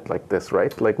treatment like this,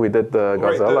 right? Like we did the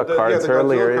Godzilla cards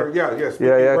earlier.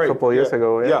 A couple of years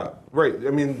ago. Right. I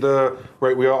mean,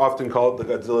 we often call it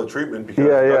the Godzilla treatment because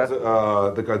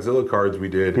the Godzilla cards we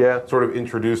did sort of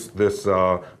introduced this,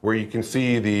 where you can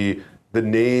see the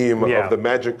name of the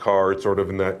magic card sort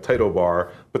of in that title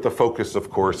bar, but the focus,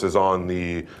 of course, is on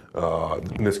the,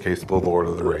 in this case, the Lord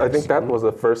of the Rings. I think that was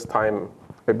the first time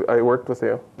I worked with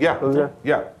you. Yeah.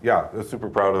 I was super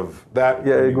proud of that.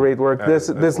 Yeah, great work.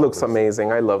 This looks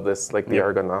amazing. I love this, like the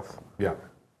Argonath. Yeah.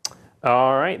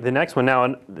 All right, the next one now,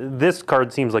 and this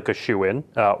card seems like a shoe-in.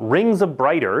 Rings of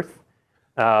Bright Earth.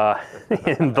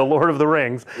 In The Lord of the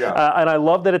Rings. And I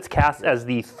love that it's cast as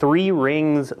the 3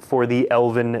 rings for the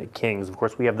Elven Kings. Of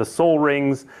course, we have the Soul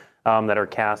Rings that are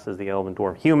cast as the Elven,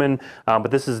 Dwarf, Human,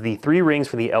 but this is the 3 rings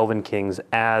for the Elven Kings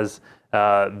as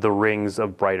the Rings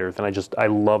of Bright Earth, and I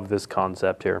love this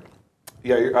concept here.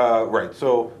 Yeah, right.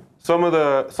 So some of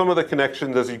the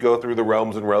connections as you go through the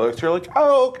realms and relics, you're like,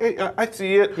 oh, okay, I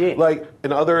see it. Yeah. Like,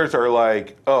 and others are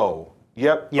like, oh,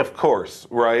 yep, of course,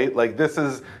 right? Like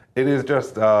it is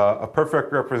just a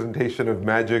perfect representation of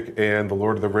magic and the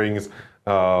Lord of the Rings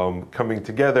coming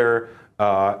together.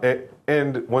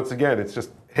 And once again, it's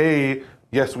just, hey,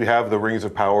 yes, we have the Rings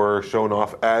of Power shown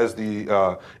off as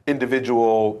the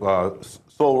individual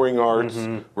soul ring arts,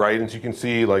 right? And so you can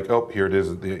see, like, oh, here it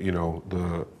is,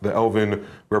 the Elven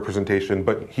representation.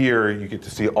 But here you get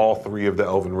to see all 3 of the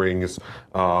Elven rings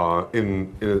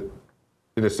in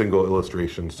a single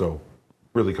illustration. So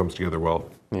really comes together well.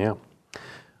 Yeah.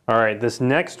 All right, this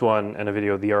next one, and a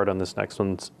video of the art on this next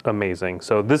one's amazing.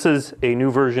 So this is a new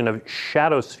version of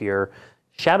Shadow Spear,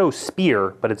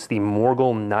 but it's the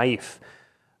Morgul knife.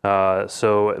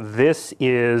 So this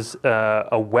is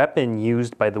a weapon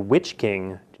used by the Witch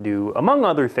King to do, among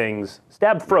other things,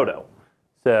 stab Frodo.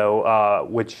 So,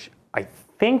 which I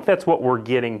think that's what we're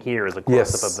getting here is a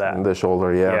close-up of that. Yes, the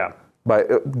shoulder, By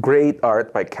great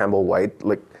art by Campbell White.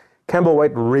 Like Campbell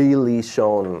White really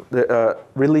shined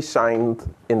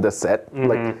in the set.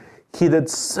 Like he did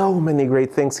so many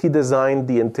great things. He designed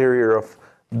the interior of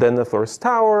Denethor's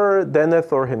tower,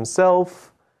 Denethor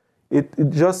himself. It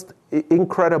just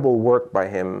incredible work by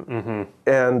him.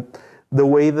 And the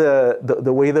way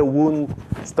the wound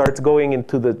starts going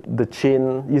into the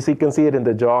chin, you can see it in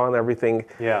the jaw and everything.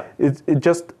 Yeah. It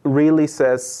just really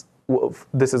says, well,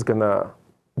 this is gonna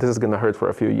this is going to hurt for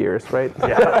a few years, right?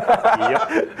 Yeah.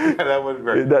 Yep. That would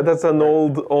right. That's an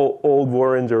old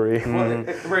war injury. Well,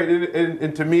 right,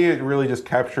 and to me, it really just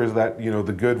captures that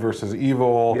the good versus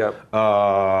evil. Yep.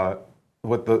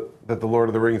 That the Lord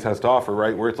of the Rings has to offer,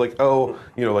 right? Where it's like,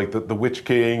 like the Witch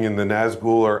King and the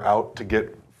Nazgul are out to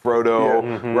get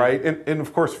Frodo, right? And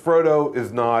of course, Frodo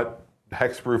is not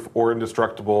hexproof or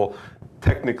indestructible,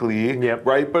 technically,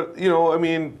 right? But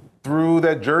through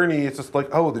that journey, it's just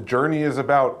like, the journey is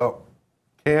about,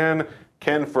 can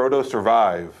Frodo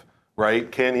survive,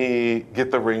 right? Can he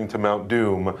get the ring to Mount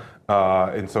Doom?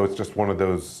 And so it's just one of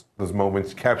those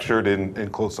moments captured in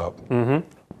close up.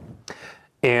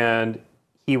 And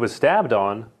he was stabbed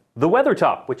on the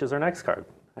Weathertop, which is our next card.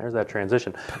 There's that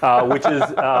transition, which is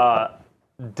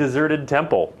Deserted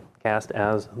Temple, cast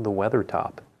as the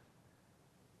Weathertop.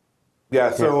 Yeah,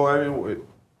 so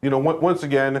once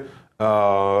again,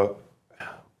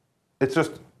 it's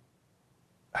just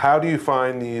how do you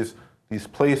find these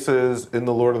places in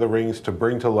the Lord of the Rings to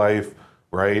bring to life,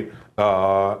 right?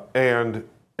 And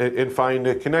find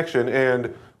a connection.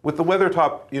 And with the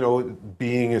Weathertop,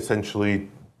 being essentially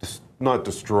not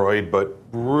destroyed but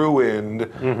ruined,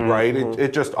 right?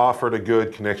 It just offered a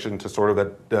good connection to sort of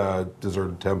that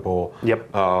deserted temple.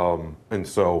 Yep. And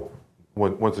so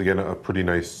once again, a pretty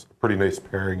nice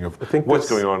pairing of what's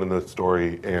going on in the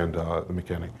story and the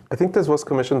mechanic. I think this was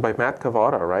commissioned by Matt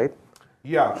Cavotta, right?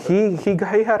 Yeah. He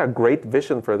had a great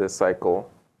vision for this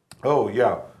cycle. Oh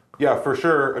yeah, for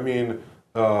sure. I mean,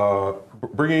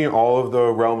 bringing all of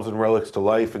the realms and relics to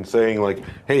life and saying like,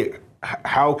 hey,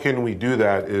 how can we do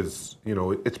that is,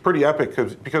 it's pretty epic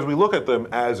because we look at them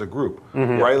as a group,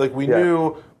 right? Like we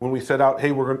knew when we set out,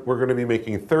 hey, we're going to be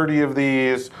making 30 of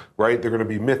these, right? They're going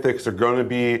to be mythics. They're going to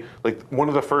be like one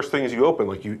of the first things you open,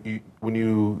 like you when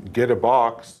you get a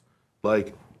box,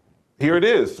 like here it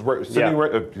is, right, sitting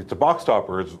right. It's a box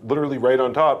topper. It's literally right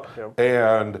on top,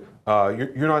 and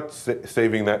you're not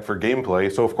saving that for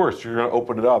gameplay. So of course you're going to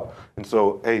open it up, and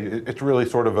so hey, it's really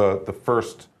sort of the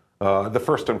first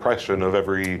impression of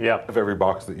every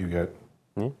box that you get.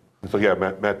 And so yeah,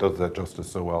 Matt does that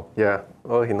justice so well. Yeah.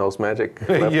 Oh, he knows magic.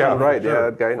 Yeah, right. Sure. Yeah,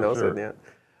 that guy knows Sure. it. Yeah.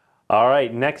 All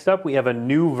right, next up we have a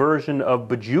new version of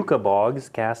Bojuka Bogs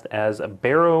cast as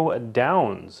Barrow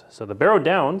Downs. So the Barrow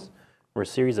Downs were a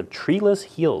series of treeless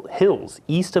hills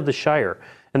east of the Shire,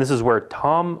 and this is where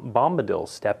Tom Bombadil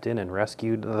stepped in and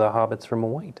rescued the hobbits from a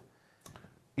wight.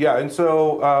 Yeah, and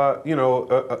so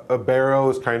a barrow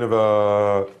is kind of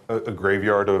a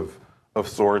graveyard of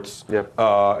sorts. Yep.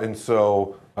 And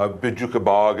so Bojuka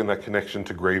Bog and that connection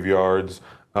to graveyards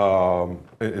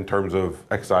in terms of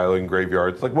exiling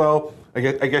graveyards. Like, well, I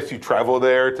guess you travel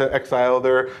there to exile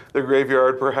their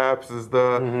graveyard. Perhaps is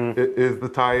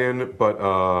the tie-in,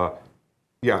 but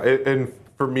and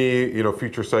for me,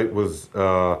 Future Sight was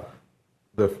the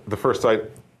first site.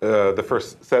 The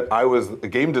first set I was a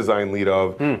game design lead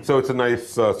of, so it's a nice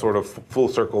sort of full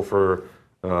circle for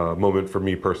moment for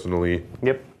me personally.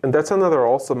 Yep. And that's another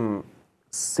awesome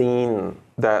scene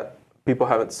that people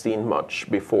haven't seen much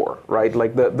before, right?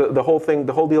 Like the whole thing,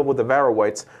 the whole deal with the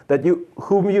Varrowites,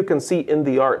 whom you can see in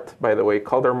the art, by the way.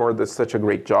 Calder Moore does such a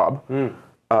great job.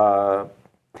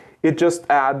 It just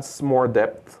adds more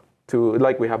depth to,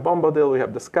 like we have Bombadil, we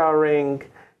have the Scouring.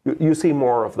 You see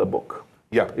more of the book.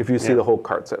 Yeah. If you see the whole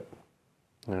card set.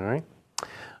 All right.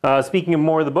 Speaking of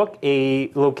more of the book, a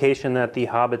location that the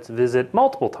hobbits visit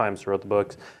multiple times throughout the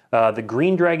books, the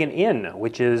Green Dragon Inn,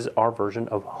 which is our version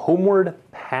of Homeward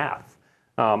Path.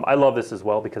 I love this as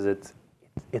well because it's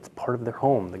part of their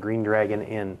home, the Green Dragon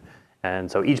Inn.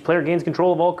 And so each player gains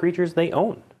control of all creatures they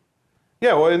own.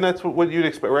 Yeah, well, and that's what you'd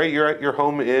expect, right? You're at your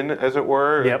home inn, as it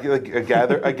were, like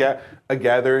a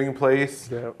gathering place,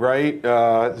 right?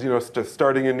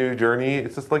 Starting a new journey.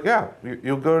 It's just like,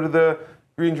 you'll go to the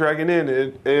Green Dragon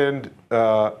Inn, and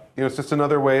it's just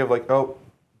another way of like,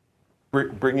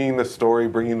 bringing the story,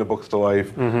 bringing the books to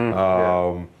life,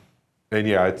 and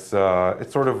it's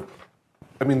sort of.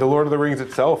 I mean, the Lord of the Rings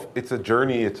itself, it's a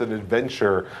journey, it's an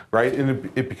adventure, right?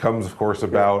 And it becomes, of course,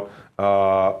 about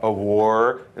a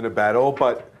war and a battle,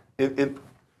 but it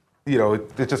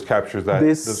just captures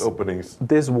those openings.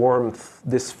 This warmth,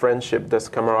 this friendship, this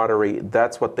camaraderie,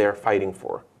 that's what they're fighting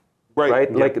for. Right?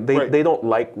 Yeah. Like they don't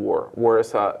like war. War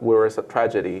is a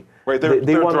tragedy. Right.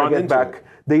 They want drawn to get into back.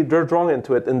 it. They're drawn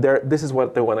into it, and this is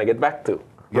what they want to get back to.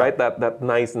 Yeah. Right? That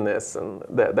niceness and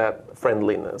that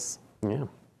friendliness. Yeah.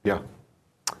 Yeah.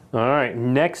 All right,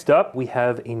 next up, we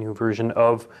have a new version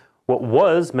of what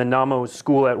was Menamo's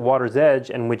School at Water's Edge,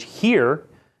 and which here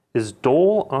is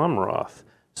Dol Amroth.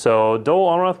 So Dol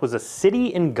Amroth was a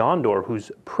city in Gondor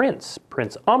whose Prince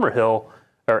Emerhill,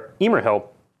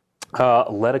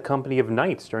 led a company of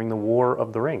knights during the War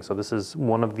of the Ring. So this is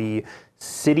one of the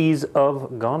cities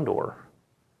of Gondor.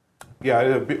 Yeah,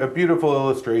 a beautiful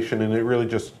illustration, and it really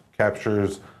just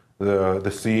captures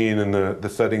the scene and the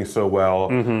setting so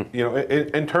well. You know,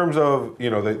 in terms of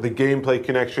the gameplay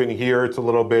connection here, it's a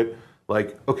little bit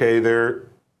like, okay,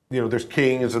 there's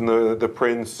kings and the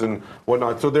prince and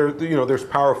whatnot. So there's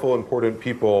powerful, important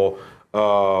people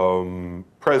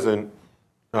present,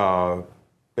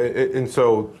 and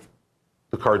so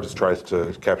the card just tries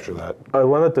to capture that. I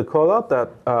wanted to call out that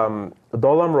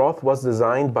Dol Amroth was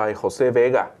designed by Jose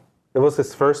Vega. It was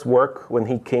his first work when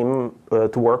he came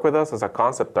to work with us as a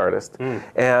concept artist.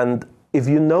 And if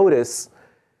you notice,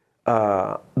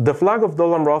 the flag of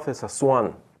Dol Amroth is a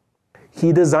swan.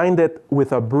 He designed it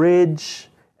with a bridge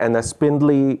and a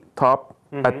spindly top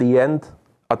at the end,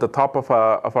 at the top of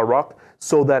a rock,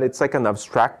 so that it's like an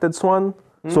abstracted swan.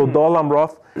 So Dol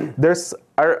Amroth,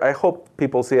 I hope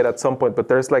people see it at some point, but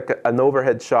there's like an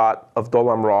overhead shot of Dol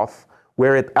Amroth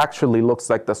where it actually looks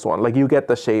like the swan. Like you get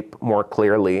the shape more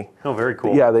clearly. Oh, very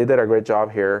cool. Yeah, they did a great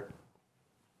job here.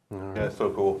 Yeah, it's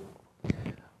so cool.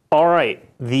 All right,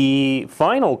 the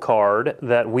final card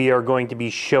that we are going to be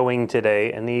showing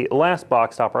today, and the last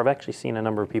box topper, I've actually seen a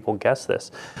number of people guess this.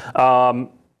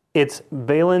 It's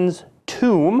Balin's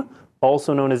Tomb,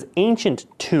 also known as Ancient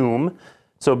Tomb.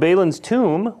 So Balin's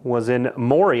Tomb was in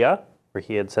Moria, where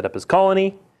he had set up his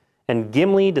colony, and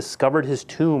Gimli discovered his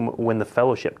tomb when the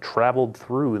Fellowship traveled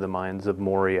through the mines of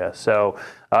Moria. So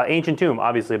Ancient Tomb,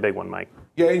 obviously a big one, Mike.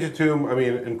 Yeah, Ancient Tomb, I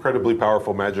mean, incredibly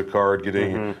powerful magic card.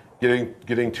 Getting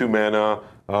 2 mana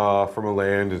from a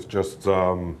land is just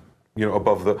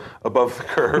above the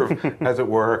curve, as it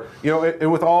were.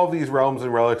 And with all of these realms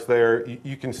and relics there,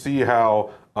 you can see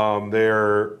how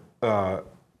they're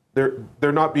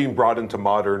not being brought into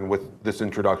modern with this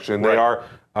introduction. They are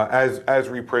as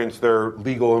reprints. They're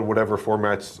legal in whatever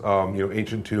formats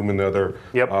Ancient Tomb and the other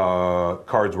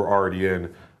cards were already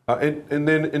in. And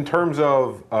then in terms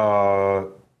of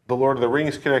the Lord of the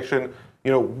Rings connection,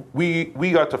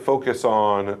 we got to focus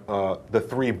on the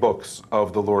 3 books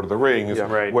of the Lord of the Rings,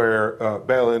 where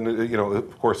Balin,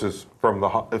 of course, is from the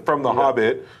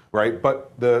Hobbit, right?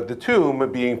 But the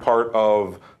tomb being part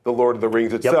of the Lord of the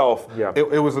Rings itself,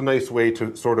 it was a nice way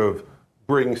to sort of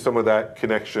bring some of that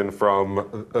connection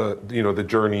from the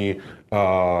journey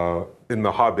in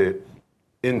the Hobbit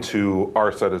into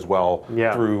our set as well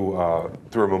through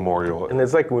a memorial. And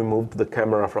it's like we moved the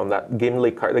camera from that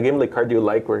Gimli card. The Gimli card you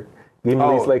like, where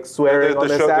Gimli's like swearing on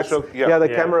his axe.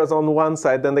 The camera's on one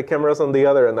side, then the camera's on the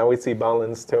other, and now we see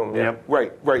Balin's tomb.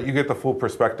 Right. You get the full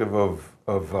perspective of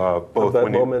both. Of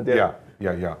that moment,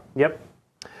 Yep.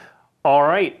 All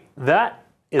right. That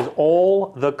is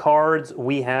all the cards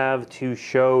we have to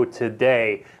show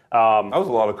today. That was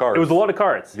a lot of cards. It was a lot of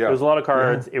cards. Yeah. It was a lot of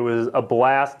cards. It was a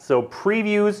blast. So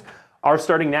previews are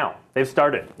starting now. They've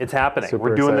started. It's happening.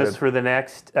 We're doing this for the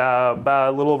next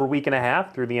about a little over a week and a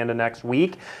half through the end of next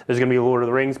week. There's going to be Lord of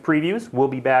the Rings previews. We'll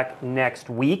be back next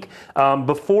week.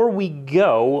 Before we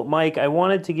go, Mike, I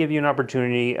wanted to give you an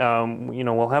opportunity.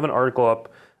 We'll have an article up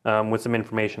with some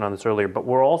information on this earlier, but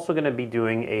we're also going to be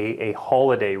doing a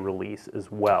holiday release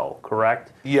as well,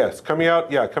 correct? Yes, coming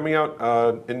out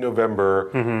in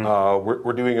November.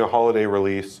 We're doing a holiday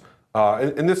release,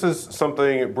 and this is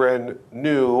something brand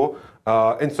new.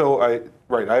 And so I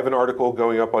have an article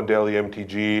going up on Daily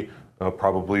MTG,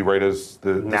 probably right as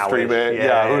the stream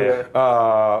ends.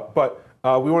 But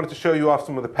we wanted to show you off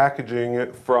some of the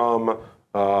packaging from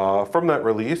that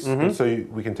release, and so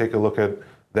we can take a look at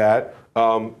that.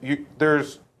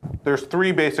 There's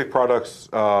 3 basic products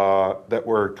that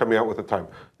we're coming out with at the time.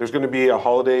 There's going to be a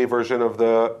holiday version of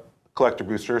the Collector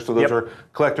Booster. So those are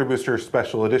Collector Booster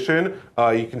Special Edition.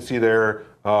 You can see there,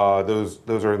 those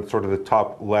are in sort of the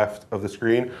top left of the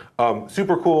screen.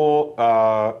 Super cool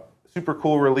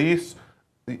release.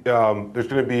 There's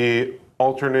going to be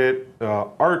alternate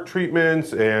art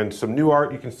treatments and some new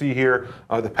art. You can see here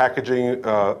the packaging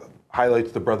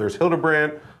highlights the Brothers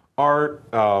Hildebrandt art,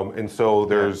 and so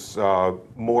there's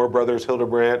more Brothers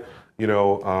Hildebrandt.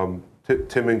 Tim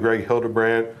and Greg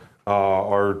Hildebrandt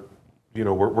are,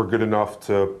 we're good enough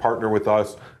to partner with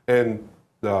us, and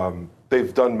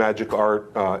they've done magic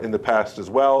art in the past as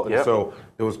well, and so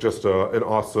it was just an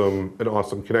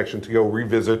awesome connection to go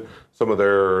revisit some of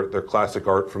their classic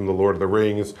art from the Lord of the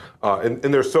Rings, and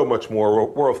there's so much more.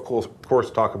 We'll of course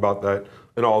talk about that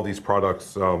and all these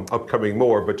products upcoming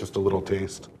more, but just a little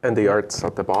taste. And the art's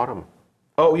at the bottom.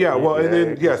 Oh yeah, well, and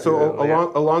then so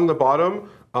along the bottom,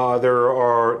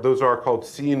 those are called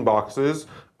scene boxes.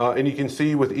 And you can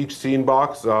see with each scene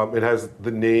box, it has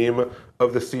the name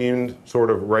of the scene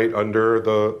sort of right under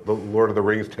the Lord of the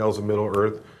Rings, Tales of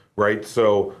Middle-earth, right?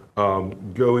 So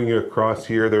going across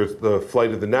here, there's the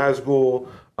Flight of the Nazgul,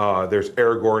 there's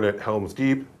Aragorn at Helm's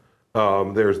Deep,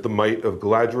 there's the Might of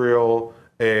Galadriel,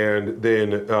 and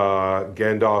then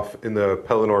Gandalf in the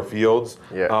Pelennor Fields,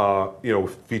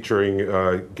 featuring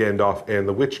Gandalf and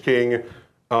the Witch King.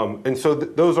 And so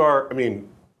those are, I mean,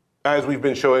 as we've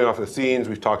been showing off the scenes,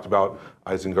 we've talked about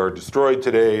Isengard Destroyed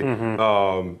today.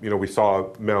 We saw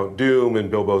Mount Doom and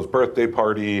Bilbo's birthday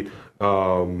party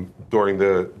during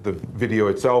the video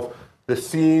itself. The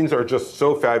scenes are just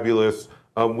so fabulous.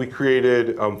 We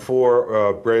created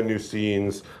 4 brand new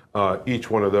scenes,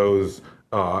 each one of those,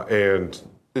 and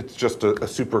it's just a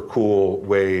super cool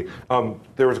way.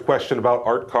 There was a question about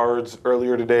art cards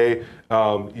earlier today.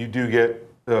 You do get,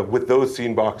 with those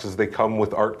scene boxes, they come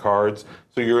with art cards.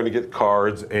 So you're going to get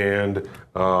cards and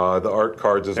the art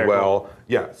cards as well. Cool.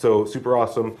 Yeah, so super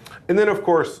awesome. And then, of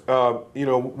course,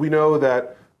 we know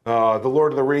that The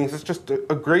Lord of the Rings is just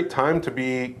a great time to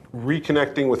be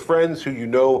reconnecting with friends who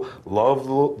love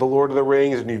The Lord of the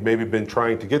Rings, and you've maybe been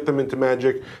trying to get them into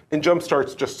Magic. And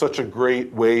Jumpstart's just such a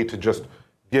great way to just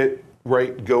get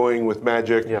right going with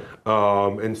Magic. Yep.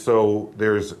 And so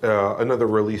there's another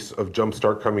release of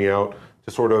Jumpstart coming out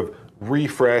to sort of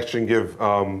refresh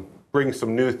and bring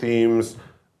some new themes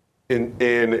in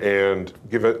and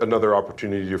give it another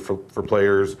opportunity for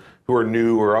players who are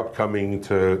new or upcoming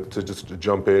to just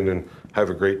jump in and have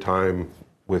a great time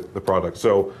with the product.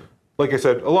 So, like I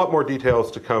said, a lot more details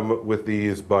to come with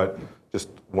these, but just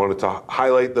wanted to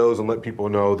highlight those and let people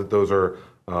know that those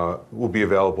will be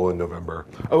available in November.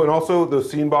 Oh, and also those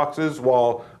scene boxes,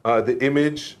 while the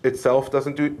image itself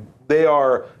doesn't do, they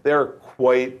are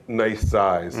quite nice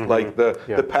size. Like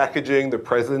the packaging, the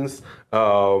presence,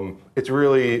 it's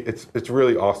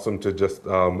really awesome to just.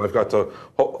 I've got to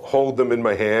hold them in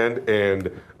my hand, and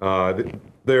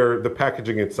the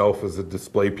packaging itself is a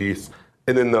display piece,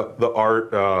 and then the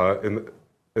art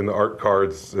and the art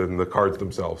cards and the cards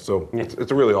themselves. So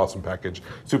it's a really awesome package.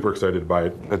 Super excited by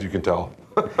it, as you can tell.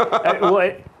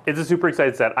 Well, it's a super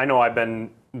excited set. I know I've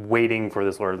been waiting for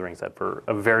this Lord of the Rings set for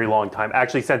a very long time.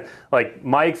 Actually, since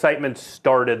my excitement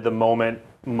started the moment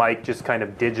Mike just kind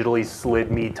of digitally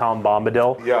slid me Tom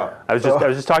Bombadil. Yeah. I was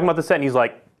just talking about the set, and he's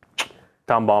like,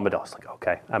 Tom Bombadil. I was like,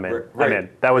 okay, I'm in. I'm in.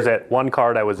 That was it. One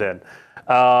card, I was in.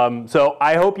 So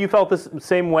I hope you felt the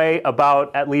same way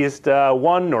about at least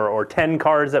 1 or 10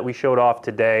 cards that we showed off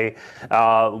today.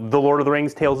 The Lord of the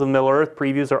Rings Tales of Middle-earth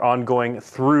previews are ongoing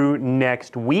through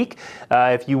next week.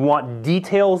 If you want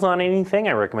details on anything,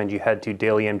 I recommend you head to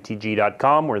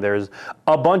dailymtg.com, where there's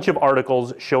a bunch of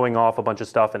articles showing off a bunch of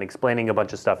stuff and explaining a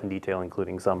bunch of stuff in detail,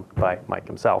 including some by Mike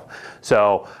himself.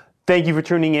 So thank you for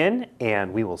tuning in,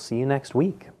 and we will see you next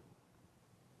week.